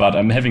 But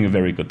I'm having a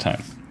very good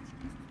time.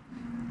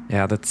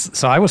 Yeah,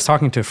 so I was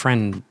talking to a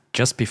friend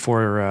just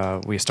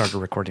before we started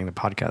recording the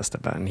podcast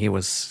about, and he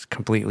was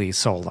completely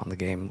sold on the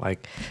game.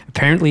 Like,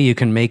 apparently you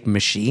can make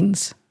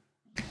machines.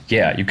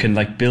 Yeah, you can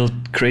like build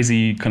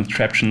crazy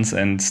contraptions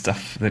and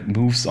stuff that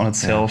moves on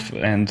itself,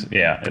 and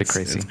it's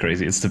crazy. It's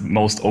crazy. It's the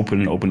most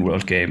open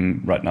world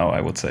game right now, I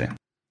would say.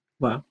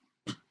 Wow.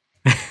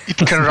 It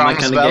can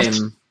run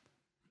Svelte.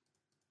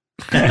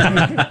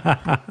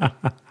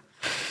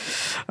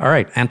 All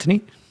right,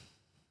 Anthony.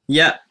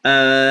 Yeah,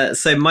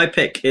 so my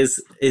pick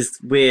is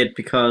weird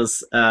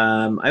because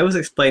I always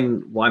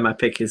explain why my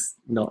pick is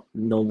not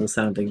normal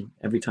sounding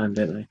every time,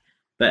 don't I?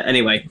 But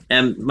anyway,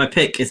 my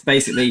pick is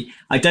basically,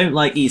 I don't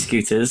like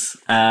e-scooters,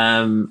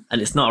 and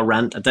it's not a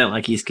rant. I don't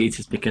like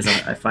e-scooters because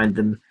I find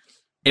them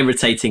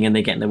irritating and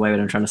they get in the way when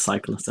I'm trying to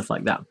cycle and stuff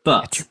like that.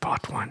 But you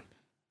bought one.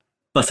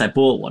 But I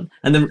bought one.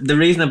 And the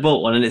reason I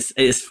bought one, and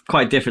it's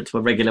quite different to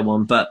a regular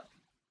one, but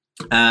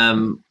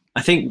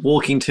I think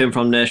walking to and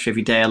from nursery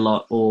every day a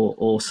lot,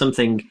 or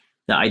something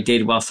that I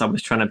did whilst I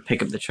was trying to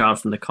pick up the child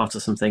from the cot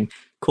or something,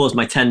 caused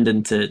my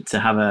tendon to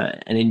have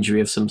an injury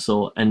of some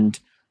sort. And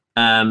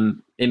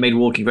it made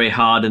walking very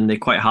hard, and they're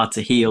quite hard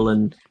to heal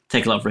and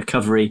take a lot of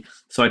recovery.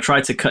 So I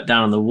tried to cut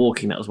down on the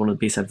walking. That was one of the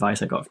pieces of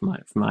advice I got from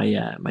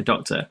my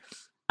doctor.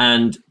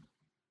 And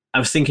I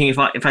was thinking if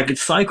I could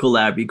cycle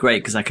there, it'd be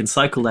great, because I can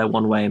cycle there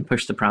one way and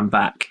push the pram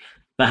back.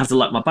 But I have to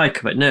lock my bike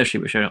up at nursery,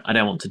 which I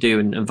don't want to do,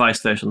 and vice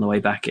versa on the way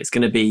back. It's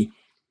going to be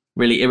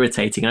really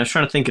irritating. And I was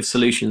trying to think of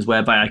solutions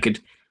whereby I could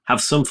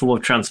have some form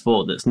of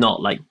transport that's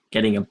not like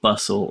getting a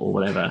bus or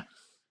whatever.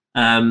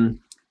 And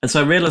so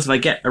I realized if I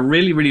get a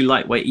really, really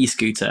lightweight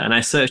e-scooter, and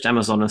I searched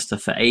Amazon and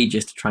stuff for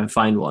ages to try and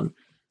find one,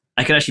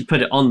 I could actually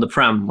put it on the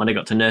pram when I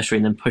got to nursery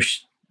and then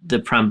push the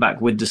pram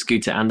back with the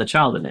scooter and the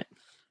child in it.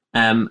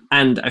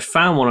 And I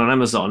found one on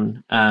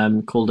Amazon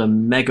called a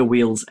Mega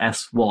Wheels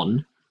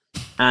S1,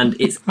 and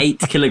it's 8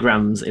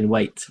 kilograms in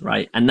weight,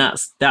 right? And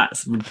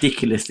that's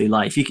ridiculously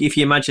light. If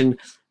you imagine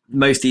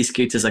most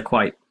e-scooters are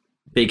quite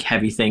big,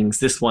 heavy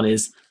things, this one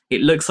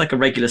it looks like a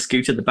regular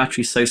scooter. The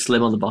battery's so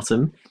slim on the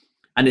bottom,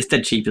 and it's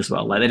dead cheap as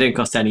well. Like, they don't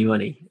cost any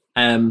money.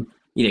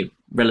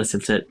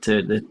 Relative to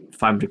the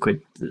 500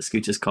 quid that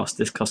scooters cost,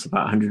 this costs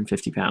about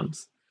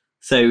 £150.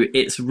 So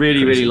it's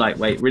really, really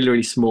lightweight, really,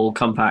 really small,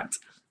 compact.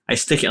 I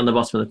stick it on the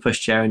bottom of the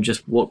pushchair and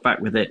just walk back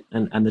with it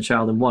and the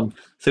child in one.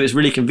 So it's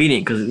really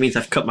convenient because it means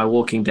I've cut my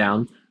walking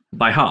down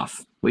by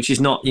half, which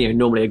is not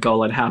normally a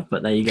goal I'd have,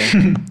 but there you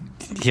go.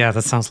 Yeah,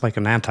 that sounds like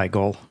an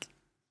anti-goal.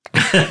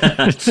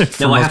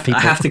 No, I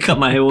have to cut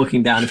my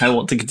walking down if I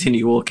want to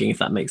continue walking, if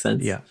that makes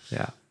sense. Yeah.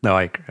 No,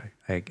 I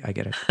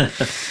get it.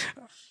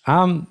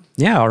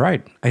 Yeah, all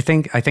right. I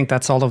think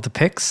that's all of the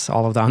picks,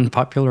 all of the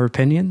unpopular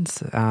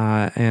opinions,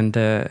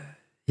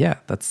 yeah,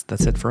 that's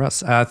it for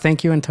us.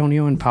 Thank you,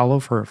 Antonio and Paolo,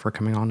 for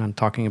coming on and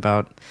talking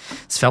about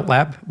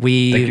SvelteLab.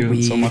 Thank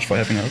you so much for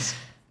having us.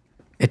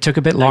 It took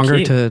a bit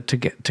longer to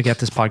get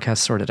this podcast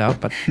sorted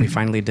out, but we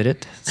finally did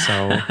it.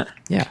 So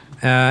yeah,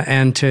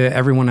 and to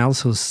everyone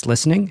else who's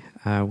listening,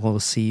 we'll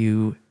see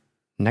you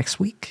next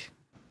week.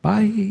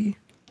 Bye.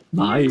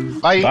 Bye.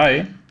 Bye.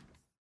 Bye.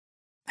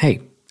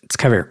 Hey, it's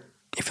Kavir.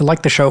 If you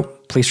like the show,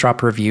 please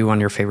drop a review on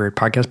your favorite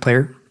podcast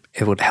player.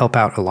 It would help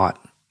out a lot.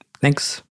 Thanks.